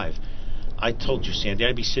for 5. I told you, Sandy,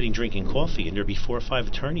 I'd be sitting drinking coffee, and there'd be 4 or 5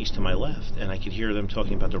 attorneys to my left, and I could hear them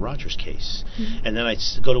talking about the Rogers case. Mm-hmm. And then I'd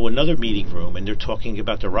go to another meeting room, and they're talking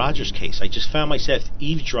about the Rogers case. I just found myself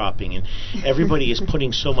eavesdropping, and everybody is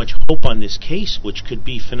putting so much hope on this case, which could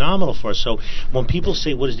be phenomenal for us. So when people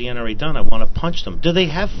say, what has the NRA done? I want to punch them. Do they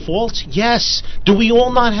have faults? Yes. Do we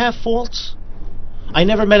all not have faults? I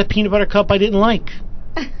never met a peanut butter cup I didn't like.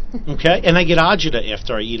 Okay? And I get agita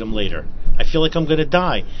after I eat them later. I feel like I'm going to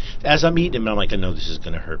die. As I'm eating them, I'm like, I know this is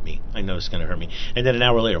going to hurt me. I know it's going to hurt me. And then an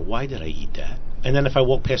hour later, why did I eat that? And then if I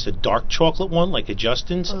walk past a dark chocolate one, like a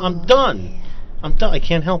Justin's, I'm done. Yeah. I'm done. I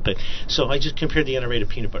can't help it. So I just compared the NRA to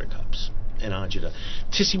peanut butter cups and agita.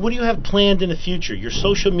 Tissy, what do you have planned in the future? Your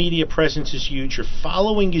social media presence is huge. Your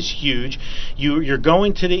following is huge. You're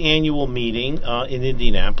going to the annual meeting in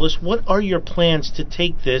Indianapolis. What are your plans to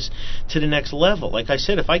take this to the next level? Like I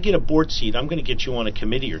said, if I get a board seat, I'm going to get you on a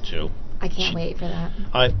committee or 2. I can't wait for that.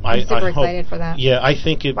 I'm super excited for that. Yeah, I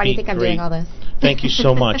think it'd be great. Why do you think I'm doing all this? Thank you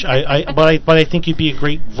so much. But I think you'd be a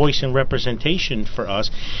great voice and representation for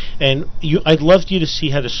us. And I'd love you to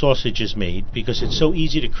see how the sausage is made, because it's so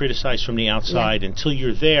easy to criticize from the outside until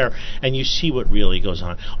you're there and you see what really goes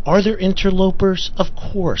on. Are there interlopers? Of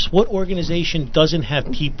course. What organization doesn't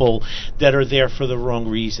have people that are there for the wrong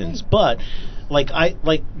reasons? But like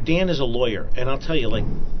Dan is a lawyer, and I'll tell you, like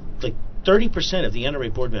 30% of the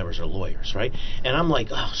NRA board members are lawyers, right? And I'm like,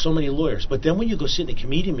 oh, so many lawyers. But then when you go sit in the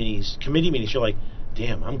committee meetings, you're like,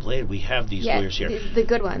 damn, I'm glad we have these lawyers here. The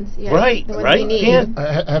good ones. Yeah, right, the ones right. We need. Dan?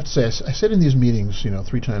 I have to say, I sit in these meetings,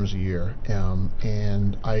 3 times a year,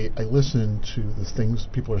 and I listen to the things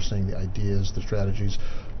people are saying, the ideas, the strategies.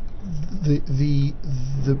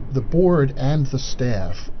 The board and the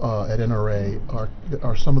staff at NRA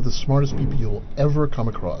are some of the smartest people you will ever come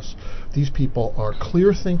across. These people are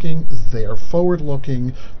clear thinking. They are forward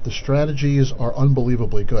looking. The strategies are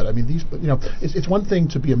unbelievably good. I mean, it's one thing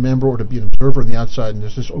to be a member or to be an observer on the outside, and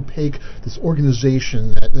there's this opaque, this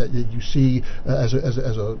organization that you see as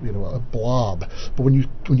a blob. But when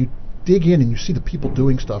you dig in and you see the people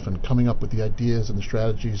doing stuff and coming up with the ideas and the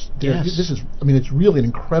strategies. Yes. It's really an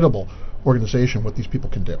incredible organization what these people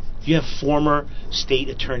can do. You have former state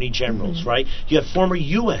attorney generals, right? You have former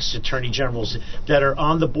U.S. attorney generals that are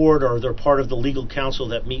on the board or they're part of the legal council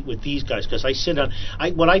that meet with these guys. Because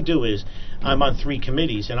what I do is I'm on 3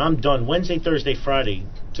 committees and I'm done Wednesday, Thursday, Friday.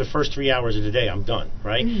 The first 3 hours of the day, I'm done,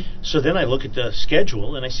 right? Mm-hmm. So then I look at the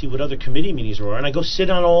schedule and I see what other committee meetings there are, and I go sit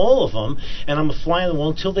on all of them, and I'm a fly on the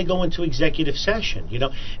wall until they go into executive session,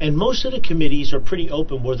 And most of the committees are pretty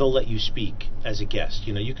open where they'll let you speak as a guest.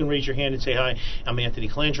 You can raise your hand and say, hi, I'm Anthony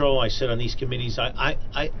Colandro. I sit on these committees.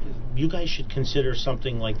 You guys should consider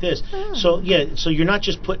something like this. Oh. So you're not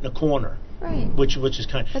just put in a corner. Right. Which is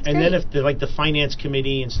kind of, That's and great. then if the finance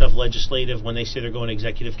committee and stuff, legislative, when they say they're going to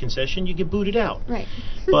executive concession, you get booted out. Right.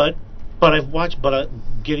 But I've watched.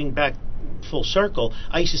 Getting back full circle,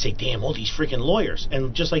 I used to say, damn, all these freaking lawyers,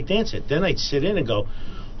 and just like Dan said, then I'd sit in and go,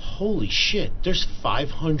 holy shit, there's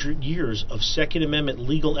 500 years of Second Amendment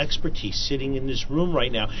legal expertise sitting in this room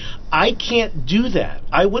right now. I can't do that.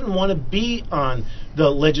 I wouldn't want to be on the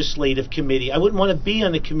legislative committee. I wouldn't want to be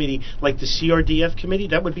on the committee like the CRDF committee.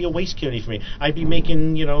 That would be a waste committee for me. I'd be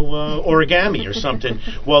making, origami or something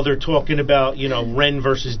while they're talking about, Ren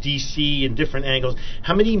versus DC and different angles.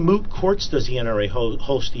 How many moot courts does the NRA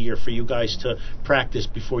host a year for you guys to practice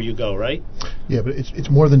before you go, right? Yeah, but it's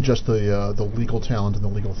more than just the legal talent and the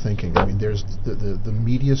legal thinking. I mean, there's the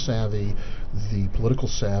media savvy, the political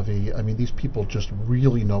savvy. I mean, these people just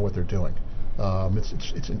really know what they're doing.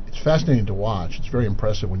 It's fascinating to watch. It's very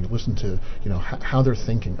impressive when you listen to how they're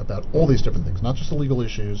thinking about all these different things, not just the legal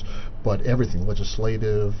issues, but everything,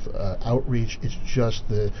 legislative, outreach. It's just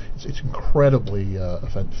it's incredibly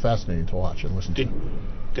fascinating to watch and listen to.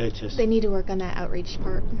 They need to work on that outreach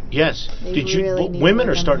part. Yes. Women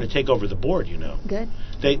are starting to take over the board, Good.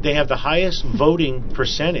 They have the highest voting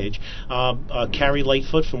percentage. Carrie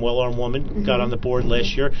Lightfoot from Well Armed Woman got on the board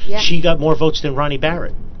last year. Yeah. She got more votes than Ronnie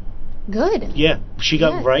Barrett. Good. Yeah, she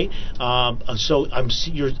got right. So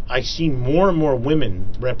I see more and more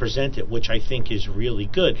women represented, which I think is really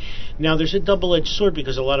good. Now, there's a double-edged sword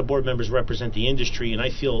because a lot of board members represent the industry, and I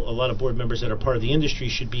feel a lot of board members that are part of the industry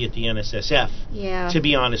should be at the NSSF. Yeah. To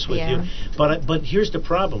be honest with you, but here's the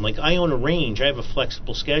problem. Like, I own a range. I have a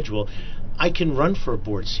flexible schedule. I can run for a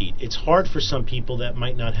board seat. It's hard for some people that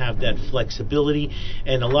might not have that flexibility,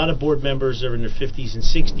 and a lot of board members are in their 50s and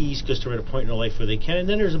 60s because they're at a point in their life where they can, and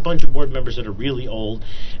then there's a bunch of board members that are really old,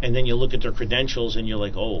 and then you look at their credentials and you're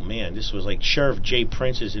like, oh man, this was like Sheriff Jay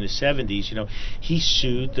Prince is in his 70s. He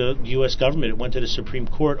sued the U.S. government. It went to the Supreme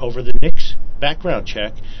Court over the NICS background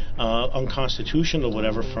check, unconstitutional or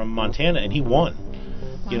whatever, from Montana, and he won.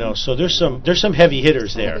 So there's some heavy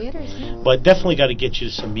hitters there, but definitely got to get you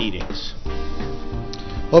to some meetings.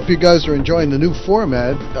 Hope you guys are enjoying the new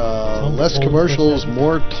format. Less commercials,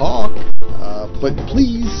 more talk. But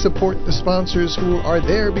please support the sponsors who are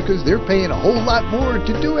there because they're paying a whole lot more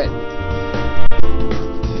to do it.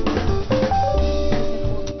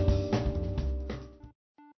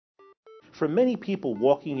 For many people,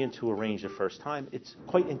 walking into a range the first time, it's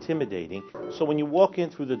quite intimidating. So when you walk in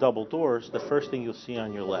through the double doors, the first thing you'll see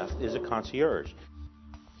on your left is a concierge.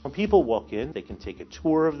 When people walk in, they can take a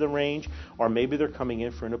tour of the range, or maybe they're coming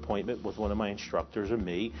in for an appointment with one of my instructors or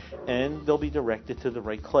me, and they'll be directed to the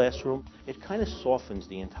right classroom. It kind of softens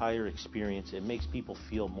the entire experience. It makes people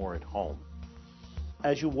feel more at home.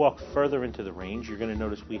 As you walk further into the range, you're going to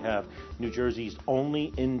notice we have New Jersey's only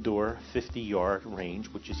indoor 50-yard range,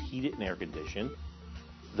 which is heated and air-conditioned.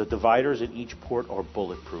 The dividers at each port are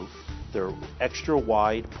bulletproof. They're extra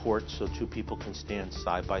wide ports so two people can stand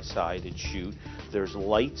side by side and shoot. There's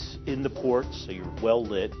lights in the ports, so you're well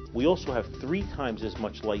lit. We also have 3 times as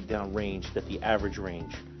much light down range that the average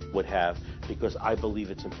range would have because I believe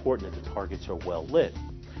it's important that the targets are well lit.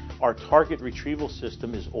 Our target retrieval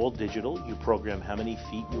system is all digital. You program how many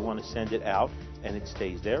feet you want to send it out, and it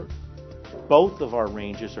stays there. Both of our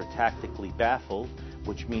ranges are tactically baffled,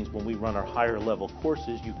 which means when we run our higher level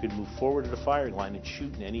courses, you can move forward to the firing line and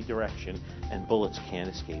shoot in any direction, and bullets can't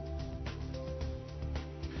escape.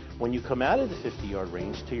 When you come out of the 50-yard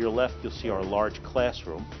range, to your left you'll see our large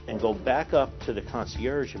classroom, and go back up to the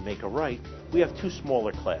concierge and make a right. We have 2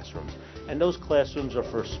 smaller classrooms, and those classrooms are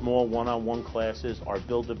for small one-on-one classes, our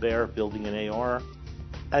Build-A-Bear, building an AR.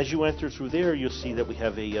 As you enter through there, you'll see that we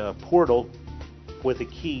have a portal with a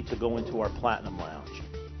key to go into our Platinum Lounge.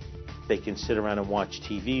 They can sit around and watch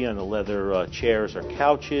TV on the leather chairs or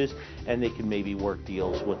couches, and they can maybe work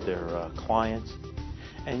deals with their clients.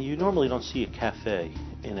 And you normally don't see a cafe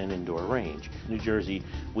in an indoor range. In New Jersey,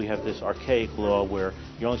 we have this archaic law where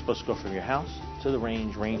you're only supposed to go from your house to the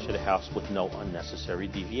range to the house with no unnecessary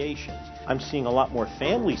deviations. I'm seeing a lot more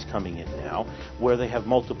families coming in now where they have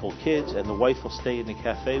multiple kids and the wife will stay in the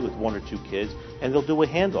cafe with 1 or 2 kids and they'll do a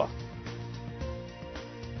handoff.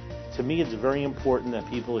 To me, it's very important that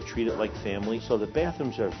people are treated like family, so the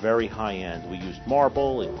bathrooms are very high-end. We use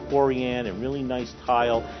marble and Corian and really nice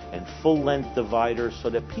tile and full-length dividers so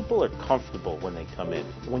that people are comfortable when they come in.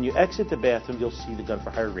 When you exit the bathroom, you'll see the Gun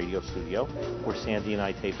for Hire radio studio, where Sandy and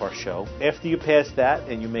I tape our show. After you pass that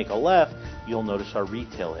and you make a left, you'll notice our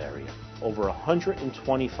retail area. Over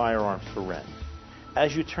 120 firearms for rent.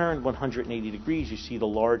 As you turn 180 degrees, you see the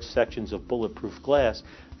large sections of bulletproof glass.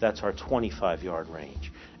 That's our 25-yard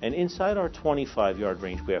range. And inside our 25-yard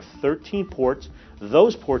range, we have 13 ports.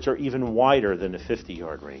 Those ports are even wider than the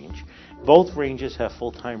 50-yard range. Both ranges have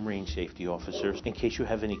full-time range safety officers. In case you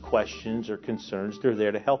have any questions or concerns, they're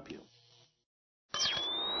there to help you.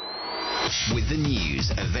 With the news,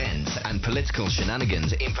 events, and political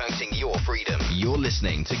shenanigans impacting your freedom, you're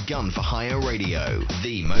listening to Gun for Hire Radio,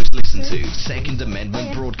 the most listened to Second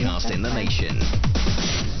Amendment broadcast in the nation.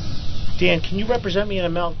 Dan, can you represent me in a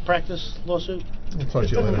malpractice lawsuit? I'll talk to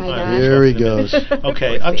you Oh later. my All right, God. we'll Here he talk in a minute. goes.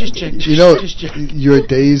 Okay, I'm just You know, just- your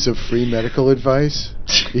days of free medical advice.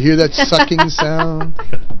 You hear that sucking sound?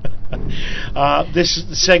 This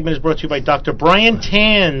segment is brought to you by Dr. Brian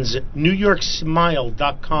Tanz,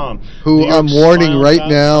 NewYorkSmile.com. Who I'm warning right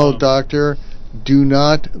now, NewYorkSmile.com. Doctor, do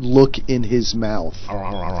not look in his mouth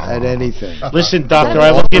at anything. Listen, Doctor, Don't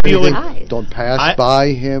I will offer give you anything. a. Eyes. Don't pass I- by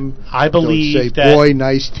him. I believe Don't say, that. boy,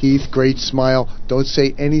 nice teeth, great smile. Don't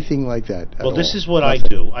say anything like that at Well, this all. is what Nothing. I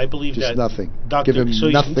do. I believe Just that. nothing. Doctor, Give him so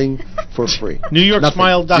you- nothing for free.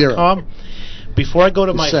 NewYorkSmile.com. Before I go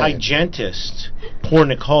to my Just saying. hygienist, poor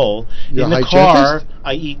Nicole, Your in the hygienist? car,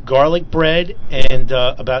 I eat garlic bread and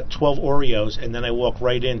about 12 Oreos, and then I walk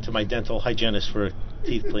right into my dental hygienist for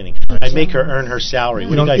teeth cleaning. I make her earn her salary.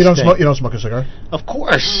 What do you guys think? You don't smoke a cigar? Of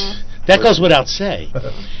course. That goes without saying.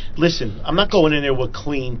 Listen, I'm not going in there with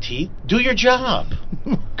clean teeth. Do your job.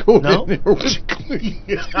 Go No? in there with clean.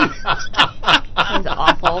 He's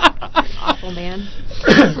awful. Awful man.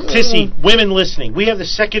 Tissy, women listening. We have the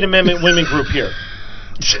Second Amendment women group here.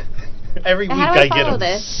 Every week How do I get follow them.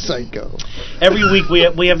 this? Psycho. Every week we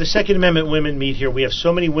have the Second Amendment women meet here. We have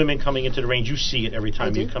so many women coming into the range. You see it every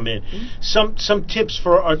time I you do. come in. Some tips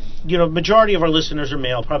for our, majority of our listeners are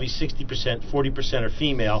male, probably 60%, 40% are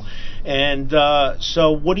female. And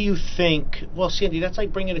so what do you think? Well, Sandy, that's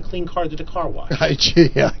like bringing a clean car to the car wash. I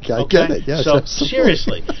get it. Yes, so absolutely.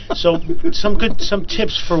 seriously, so some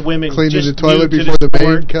tips for women. Cleaning just the toilet new to before the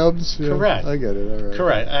sport. maid comes. Yeah, Correct. I get it. All right.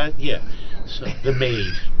 Correct. Yeah. So the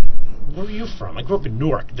maid. Where are you from? I grew up in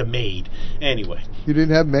Newark. The maid. Anyway. You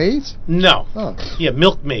didn't have maids? No. Oh. Yeah,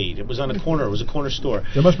 Milkmaid. It was on a corner. It was a corner store.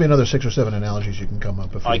 There must be another 6 or 7 analogies you can come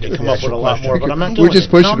up with. I could come up with a lot more, but I'm not We're doing just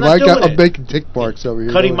it. pushing. No, I'm not doing I'm it. making tick marks over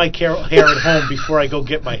here. Cutting my hair at home before I go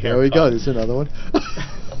get my hair. There we go. cut. There's another one.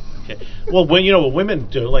 Okay. Well, when what women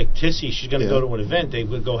do, like Tissy, she's going to Yeah. go to an event. They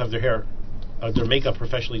would go have their makeup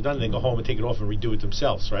professionally done, and then go home and take it off and redo it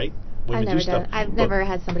themselves, right? Women I've never do stuff. done. I've But- never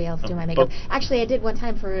had somebody else do my but- makeup. Actually, I did one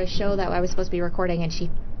time for a show that I was supposed to be recording, and See?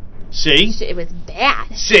 it was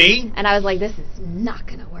bad. See? And I was like, this is not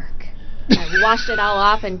gonna work. And I washed it all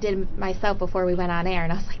off and did it myself before we went on air,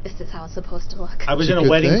 and I was like, this is how it's supposed to look. I was It's in a a good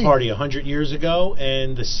wedding thing. party 100 years ago,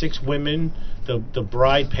 and the 6 women, the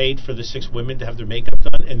bride paid for the 6 women to have their makeup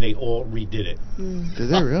done, and they all redid it. Did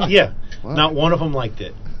they really? Yeah. Wow. Not one of them liked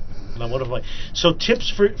it. Not one of them. So tips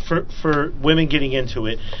for women getting into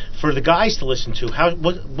it, for the guys to listen to.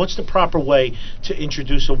 What's the proper way to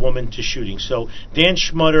introduce a woman to shooting? So Dan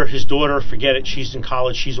Schmutter, his daughter, forget it. She's in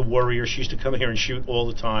college. She's a warrior. She used to come here and shoot all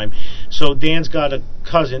the time. So Dan's got a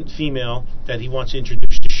cousin, female, that he wants to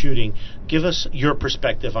introduce to shooting. Give us your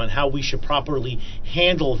perspective on how we should properly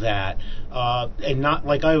handle that, and not,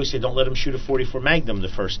 like I always say, don't let him shoot a .44 Magnum the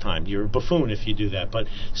first time. You're a buffoon if you do that. But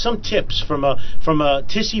some tips from a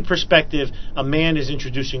Tissy perspective. A man is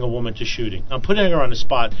introducing a woman to shooting. I'm putting her on the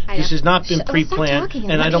spot. I This know. has not been Stop pre-planned, talking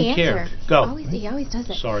and let I me don't care. answer. Go. He always does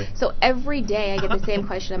it. Sorry. So every day I get the same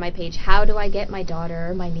question on my page: how do I get my daughter,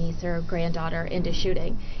 or my niece, or granddaughter into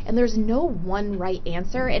shooting? And there's no one right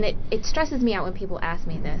answer, and it stresses me out when people ask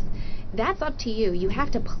me this. That's up to you. You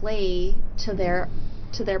have to play to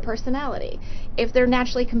their personality. If they're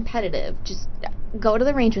naturally competitive, just go to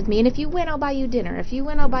the range with me, and if you win, I'll buy you dinner. If you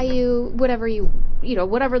win, I'll buy you whatever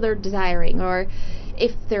whatever they're desiring. Or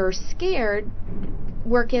if they're scared,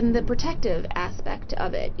 work in the protective aspect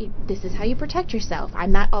of it. This is how you protect yourself.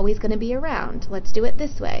 I'm not always going to be around. Let's do it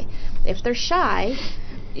this way. If they're shy,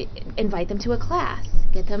 invite them to a class.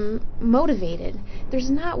 Get them motivated. There's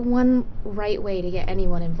not one right way to get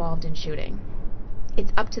anyone involved in shooting.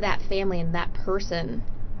 It's up to that family and that person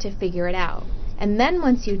to figure it out. And then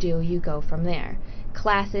once you do, you go from there.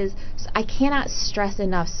 Classes, I cannot stress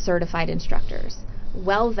enough certified instructors.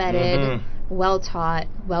 Well vetted, well taught,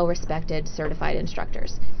 well respected certified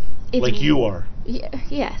instructors. It's Like you are.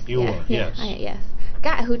 Yes. You are, yes. Yes.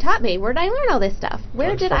 God, who taught me? Where did I learn all this stuff? Where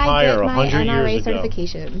Gun did for I Hire, get my 100 NRA years ago.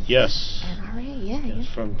 certification? Yes. NRA,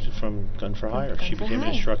 yeah. From Gun for Hire. Gun She for became an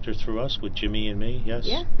Hire. instructor through us with Jimmy and me. Yes.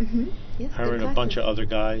 Yeah. Mm-hmm. Yes, Her good and a bunch of classes. other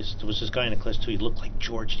guys. There was this guy in the class too. He looked like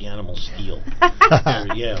George the Animal Steel.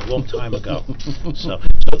 Yeah, a long time ago.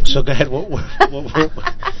 So go ahead. What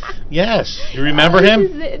yes, you remember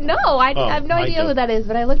him? No, I have no I idea do. who that is,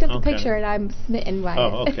 but I looked at the Okay. picture and I'm smitten by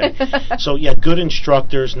Oh, it. okay. So yeah, good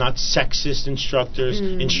instructors, not sexist instructors.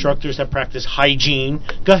 Instructors that practice hygiene.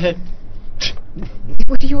 Go ahead.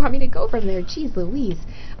 Where do you want me to go from there? Jeez Louise.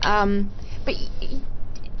 But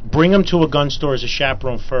Bring them to a gun store as a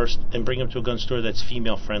chaperone first, then bring them to a gun store that's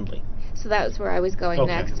female friendly. so that was where I was going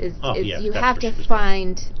Okay. next. Is Oh, yeah, you that's have where to she was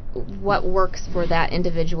find what works for that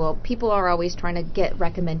individual. People are always trying to get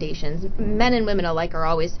recommendations. Men and women alike are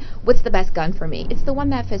always, what's the best gun for me? It's the one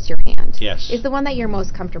that fits your hand. Yes. It's the one that you're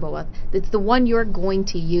most comfortable with. It's the one you're going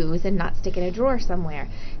to use and not stick in a drawer somewhere.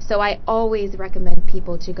 So I always recommend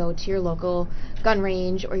people to go to your local gun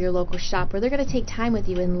range or your local shop where they're going to take time with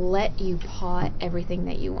you and let you paw at everything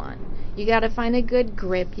that you want. You got to find a good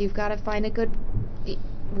grip. You've got to find a good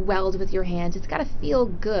weld with your hands. It's got to feel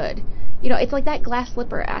good. You know, it's like that glass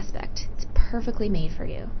slipper aspect. It's perfectly made for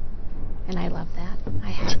you, and I love that.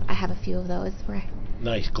 I have a few of those.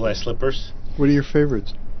 Nice glass slippers. What are your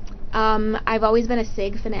favorites? I've always been a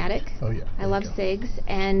SIG fanatic. Oh yeah. I love SIGs,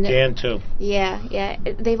 and Dan too. Yeah.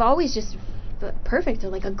 They've always just perfect.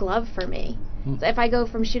 They're like a glove for me. So if I go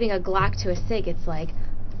from shooting a Glock to a SIG, it's like,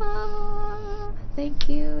 thank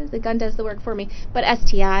you. The gun does the work for me. But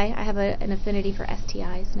STI, I have an affinity for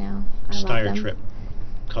STIs now. I love Steyr them. Trip.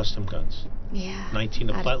 Custom guns. Yeah. 19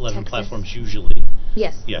 to Out of 11 Texas. platforms usually.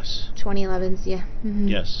 Yes. Yes. 2011s, yeah. Mm-hmm.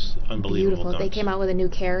 Yes. Unbelievable Beautiful. guns. They came out with a new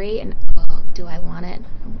carry, and do I want it?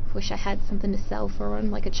 I wish I had something to sell for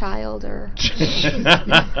one, like a child or...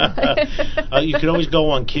 You could always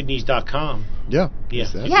go on kidneys.com. Yeah. Yeah.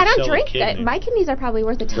 Yeah, I don't Sell a drink kidney. that. My kidneys are probably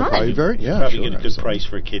worth a ton. Probably very, yeah, Probably sure. get a good price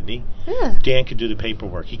for a kidney. Yeah. Dan could do the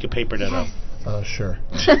paperwork. He could paper that up. Sure.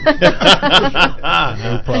 No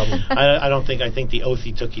problem. I think the oath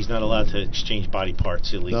he took, he's not allowed to exchange body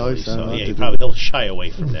parts illegally. No, he's not allowed to do he'll shy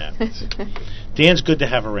away from that. Dan's good to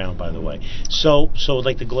have around, by the way. So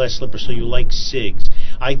like the glass slipper, so you like SIGs.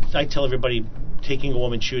 I tell everybody, taking a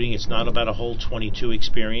woman shooting, it's not about a whole 22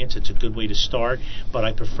 experience. It's a good way to start, but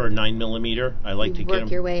I prefer 9mm. I like to work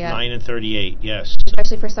get your way up. 9 and 38, yes.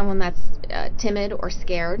 Especially for someone that's timid or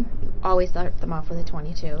scared, always start them off with a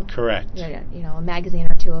 22. Correct. Yeah, a magazine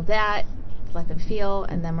or two of that, let them feel,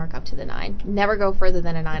 and then work up to the 9. Never go further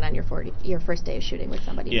than a 9 on your first day of shooting with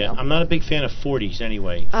somebody Yeah, new. I'm not a big fan of 40s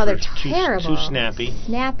anyway. Oh, they're Too terrible. snappy.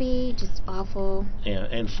 Snappy, just awful. Yeah,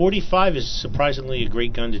 and 45 is surprisingly a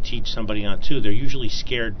great gun to teach somebody on too. They're usually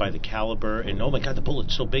scared by the caliber and, oh my God, the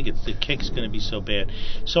bullet's so big, the kick's going to be so bad.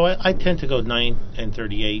 So I tend to go 9 and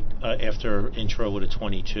 38 after intro with a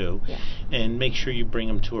 22, and make sure you bring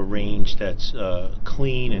them to a range that's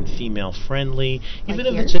clean and female friendly. Even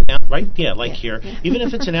if it's here. Even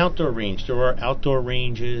if it's an outdoor range, there are outdoor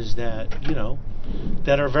ranges that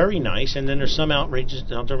that are very nice, and then there's some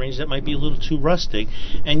outdoor ranges that might be a little too rustic,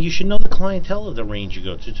 and you should know the clientele of the range you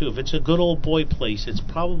go to too. If it's a good old boy place, it's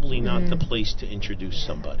probably not the place to introduce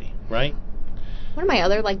somebody, right? One of my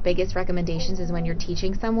other biggest recommendations is when you're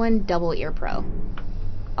teaching someone, double ear pro.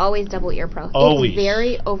 Always double ear pro. Always. It's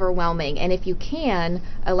very overwhelming, and if you can,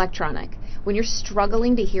 electronic. When you're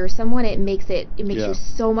struggling to hear someone, it makes you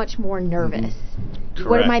so much more nervous. Correct.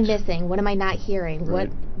 What am I missing? What am I not hearing? Right.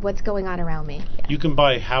 What's going on around me? Yeah. You can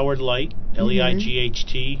buy Howard Light, Light,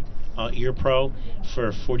 Ear Pro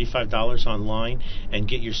for $45 online, and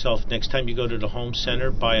get yourself, next time you go to the home center,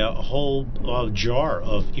 buy a whole jar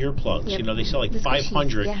of earplugs. Yep. They sell The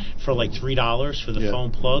 500 squishies, for $3 for the foam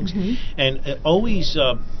plugs. And always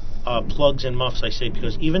plugs and muffs, I say,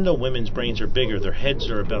 because even though women's brains are bigger, their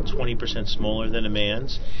heads are about 20% smaller than a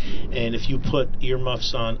man's. And if you put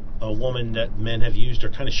earmuffs on a woman that men have used,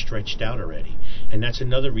 they're kind of stretched out already. And that's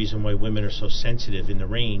another reason why women are so sensitive in the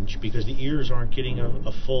range, because the ears aren't getting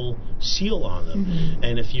a full seal on them.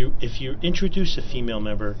 And if you introduce a female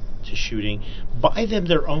member to shooting, buy them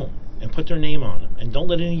their own and put their name on them, and don't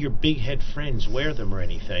let any of your big head friends wear them or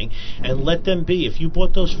anything, and let them be. If you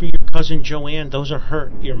bought those for your cousin Joanne, those are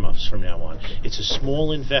her earmuffs from now on. It's a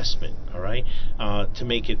small investment, all right, to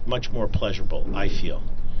make it much more pleasurable, I feel.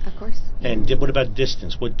 Of course. And what about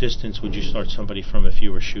distance? What distance would you start somebody from if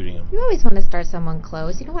you were shooting them? You always want to start someone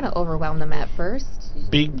close. You don't want to overwhelm them at first.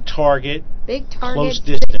 Big target, Close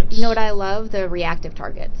distance. You know what I love? The reactive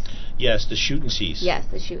targets. Yes, the shoot and cease. Yes,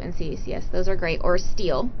 the shoot and cease. Yes, those are great. Or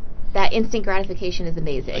steel. That instant gratification is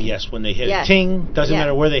amazing. Yes, when they hit it. Ting! Doesn't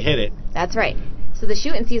matter where they hit it. That's right. So the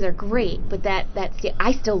shoot and sees are great, but that steel,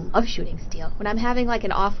 I still love shooting steel. When I'm having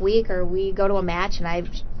an off week or we go to a match and I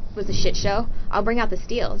was a shit show, I'll bring out the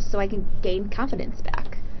steel so I can gain confidence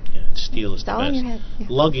back. Yeah, steel is It's the all in best. your head. Yeah.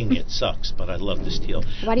 Lugging it sucks, but I love the steel.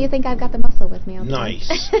 Why do you think I've got the muscle with me all the time?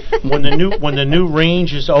 Nice. when the new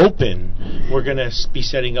range is open, we're gonna be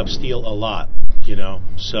setting up steel a lot.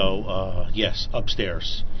 So yes,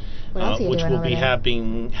 upstairs. What else are you which doing will over be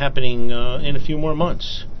there? happening in a few more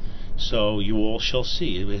months. So you all shall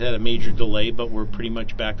see. We had a major delay, but we're pretty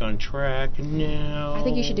much back on track now. I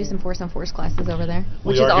think you should do some Force on Force classes over there,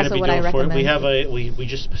 which We is are also be what I doing recommend. We have we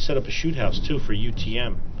just set up a shoot house too for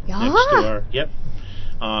UTM Yeah. next door. Yep.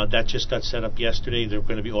 That just got set up yesterday. They're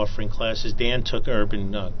going to be offering classes. Dan took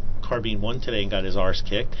Urban Carbine 1 today and got his arse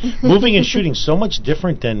kicked. Moving and shooting so much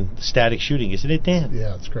different than static shooting, isn't it, Dan?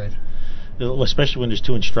 Yeah, it's great. Especially when there's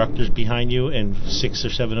 2 instructors behind you and 6 or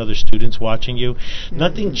 7 other students watching you.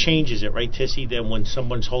 Nothing changes it, right, Tissy, than when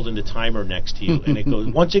someone's holding the timer next to you and it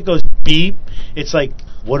goes. Once it goes beep, it's like,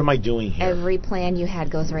 what am I doing here? Every plan you had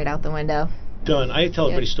goes right out the window. Done. I tell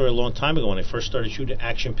everybody a story a long time ago when I first started shooting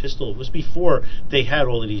action pistol. It was before they had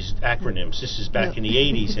all of these acronyms. This is back in the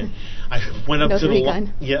 80s, and I went up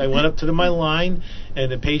I went up to my line,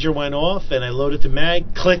 and the pager went off, and I loaded the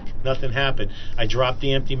mag. Click, nothing happened. I dropped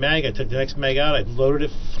the empty mag. I took the next mag out. I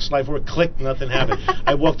loaded it, slide forward, click, nothing happened.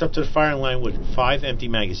 I walked up to the firing line with 5 empty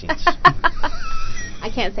magazines.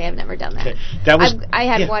 I can't say I've never done that. Okay. That was I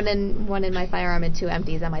had one in my firearm and 2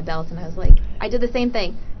 empties on my belt, and I was like, I did the same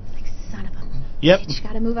thing. Son of a bitch,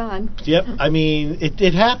 gotta move on. Yep. I mean,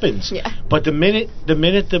 it happens. Yeah. But the minute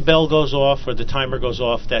the bell goes off or the timer goes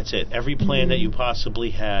off, that's it. Every plan that you possibly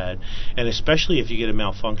had, and especially if you get a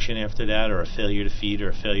malfunction after that, or a failure to feed, or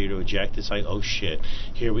a failure to eject, it's like, oh shit,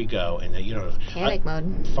 here we go. And panic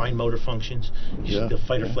mode. Fine motor functions. The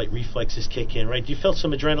fight or flight reflexes kick in. Right? You felt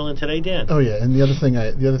some adrenaline today, Dan? Oh yeah. And the other thing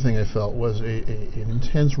I felt was an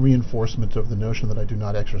intense reinforcement of the notion that I do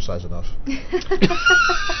not exercise enough.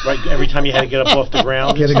 Right. Every time you had to get up off the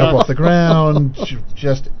ground. Getting up off the ground,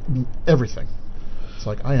 just everything. It's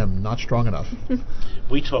like, I am not strong enough.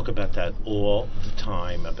 We talk about that all the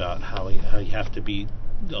time, about how you have to be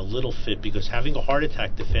a little fit, because having a heart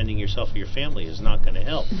attack defending yourself or your family is not going to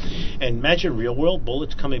help. And imagine real world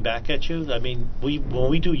bullets coming back at you. I mean,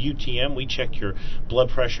 when we do UTM, we check your blood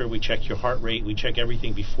pressure, we check your heart rate, we check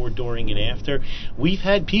everything before, during, and after. We've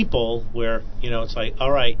had people where, it's like,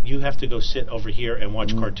 all right, you have to go sit over here and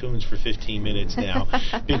watch cartoons for 15 minutes now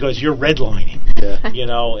because you're redlining.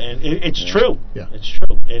 And it's true. Yeah. It's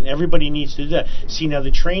true. And everybody needs to do that. See, now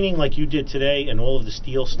the training like you did today and all of the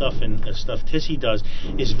steel stuff and stuff Tissy does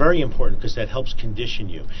is very important, because that helps condition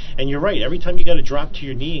you. And you're right. Every time you got to drop to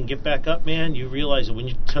your knee and get back up, man, you realize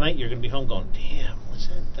that tonight you're going to be home going, damn, what's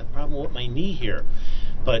the problem with my knee here?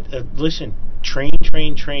 But listen, train,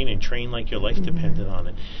 and train like your life depended on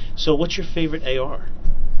it. So what's your favorite AR,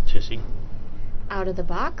 Tissy? Out of the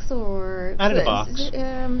box or... Out of the box.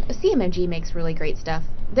 CMMG makes really great stuff.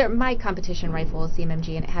 My competition rifle is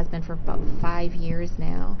CMMG, and it has been for about 5 years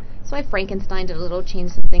now. So I Frankensteined it a little,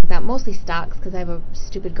 changed some things out, mostly stocks, because I have a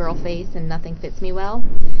stupid girl face and nothing fits me well.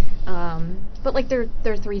 But like their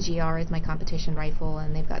 3GR is my competition rifle,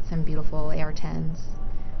 and they've got some beautiful AR-10s.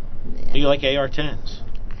 You like AR-10s?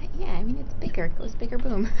 Yeah, I mean, it's bigger. It goes bigger,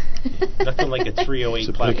 boom. Nothing like a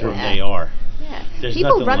 308 platform AR. Yeah. There's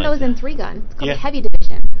people run like those in 3-gun. It's called a heavy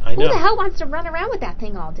division. I know. Who the hell wants to run around with that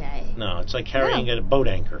thing all day? No, it's like carrying a boat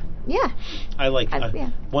anchor. Yeah.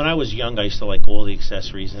 When I was young, I used to like all the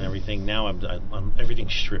accessories and everything. Now I'm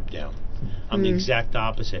everything's stripped down. I'm the exact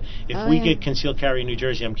opposite. If we get concealed carry in New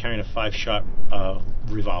Jersey, I'm carrying a 5-shot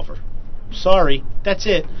revolver. Sorry, that's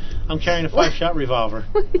it. I'm carrying a 5-shot revolver.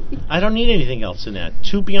 I don't need anything else in that.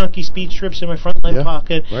 2 Bianchi speed strips in my front left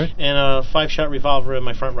pocket, and a 5-shot revolver in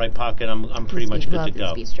my front right pocket. I'm pretty much good to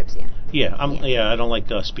go. Speed strips, I don't like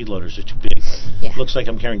speed loaders. They're too big. Yeah. Looks like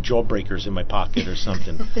I'm carrying jawbreakers in my pocket or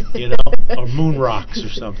something, or moon rocks or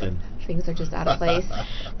something. Things are just out of place.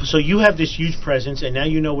 So you have this huge presence, and now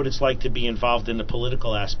you know what it's like to be involved in the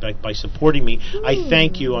political aspect by supporting me. I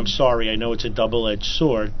thank you. I'm sorry. I know it's a double-edged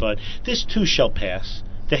sword, but this too shall pass.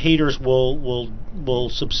 The haters will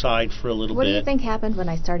subside for a little bit. What do you think happened when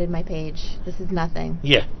I started my page? This is nothing.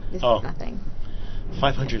 Yeah. This is nothing.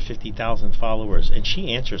 550,000 followers, and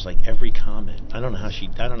she answers like every comment. I don't know how you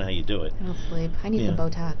do it. I don't sleep. I need some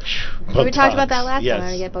Botox. Botox. We talked about that last time.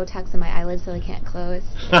 I get Botox in my eyelids so they can't close.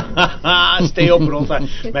 Stay open all the time.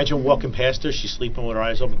 Imagine walking past her, she's sleeping with her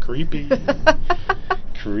eyes open. Creepy.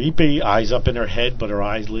 Creepy. Eyes up in her head, but her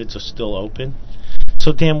eyelids are still open.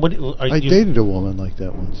 So, Dan, I dated a woman like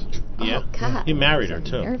that once. Yeah? Oh, God. You married her,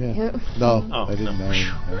 too. Yeah. No, I didn't marry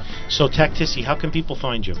her. So, Tactissy, how can people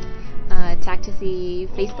find you? Tactissy,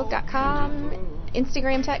 Facebook.com,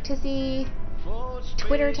 Instagram Tactissy,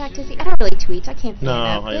 Twitter Tactissy. I don't really tweet. I can't say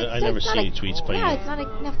enough. I never see any tweets by you. Yeah, it's not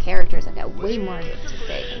enough characters. I've got way more to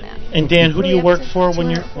say than that. And Dan, who do you work for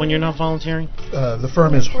when you're not volunteering? The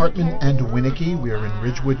firm is Hartman and Winnicky. We are in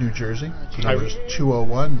Ridgewood, New Jersey. The number is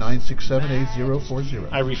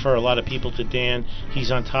 201-967-8040. I refer a lot of people to Dan.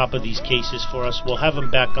 He's on top of these cases for us. We'll have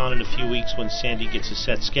him back on in a few weeks when Sandy gets a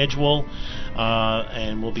set schedule,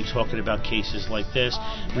 and we'll be talking about cases like this.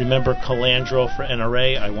 Remember Calandro for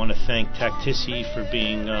NRA. I want to thank Tactissy Tissy for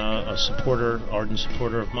being a ardent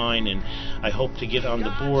supporter of mine, and I hope to get on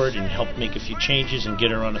the board and help make a few changes and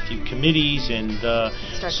get her on a few committees. And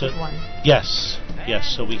starts with one. Yes,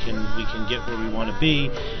 so we can get where we want to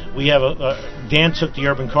be. We have Dan took the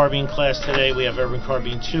Urban Carbine class today. We have Urban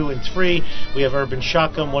Carbine 2 and 3. We have Urban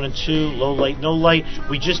Shotgun 1 and 2, low light, no light.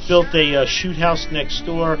 We just built a shoot house next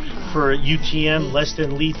door for UTM, less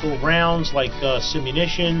than lethal rounds like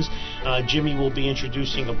simunitions. Jimmy will be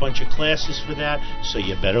introducing a bunch of classes for that, so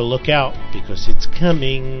you better look out because it's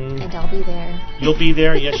coming. And I'll be there. You'll be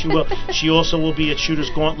there, yes you will. She also will be at Shooter's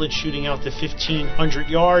Gauntlet shooting out to 1,500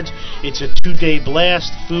 yards. It's a 2-day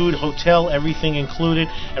blast, food, hotel, everything included.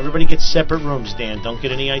 Everybody gets separate rooms, Dan. Don't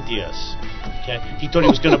get any ideas. Okay? He thought he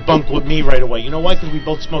was going to bunk with me right away. You know why? Because we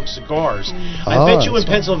both smoke cigars. I bet you in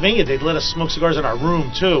Pennsylvania they'd let us smoke cigars in our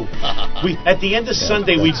room, too. At the end of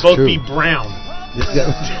Sunday, we'd both be brown.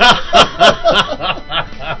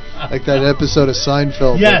 Like that episode of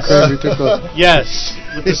Seinfeld. Yes. Yes,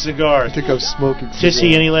 with the cigars. Took up smoking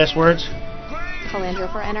Tissy, any last words?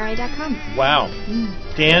 Calandro for NRA.com. Wow.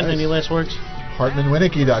 Dan, any last words?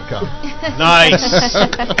 HartmanWinicki.com. Nice.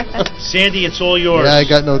 Sandy, it's all yours. Yeah, I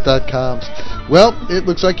got no .coms. Well, it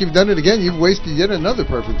looks like you've done it again. You've wasted yet another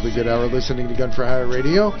perfectly good hour listening to Gun for Hire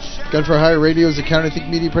Radio. Gun for Hire Radio is a Counterthink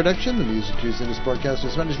media production. The music used in this broadcast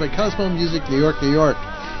is managed by Cosmo Music, New York, New York.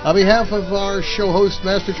 On behalf of our show host,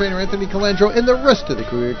 Master Trainer Anthony Calandro, and the rest of the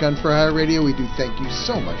crew at Gun for Hire Radio, we do thank you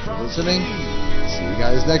so much for listening. See you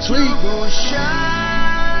guys next week.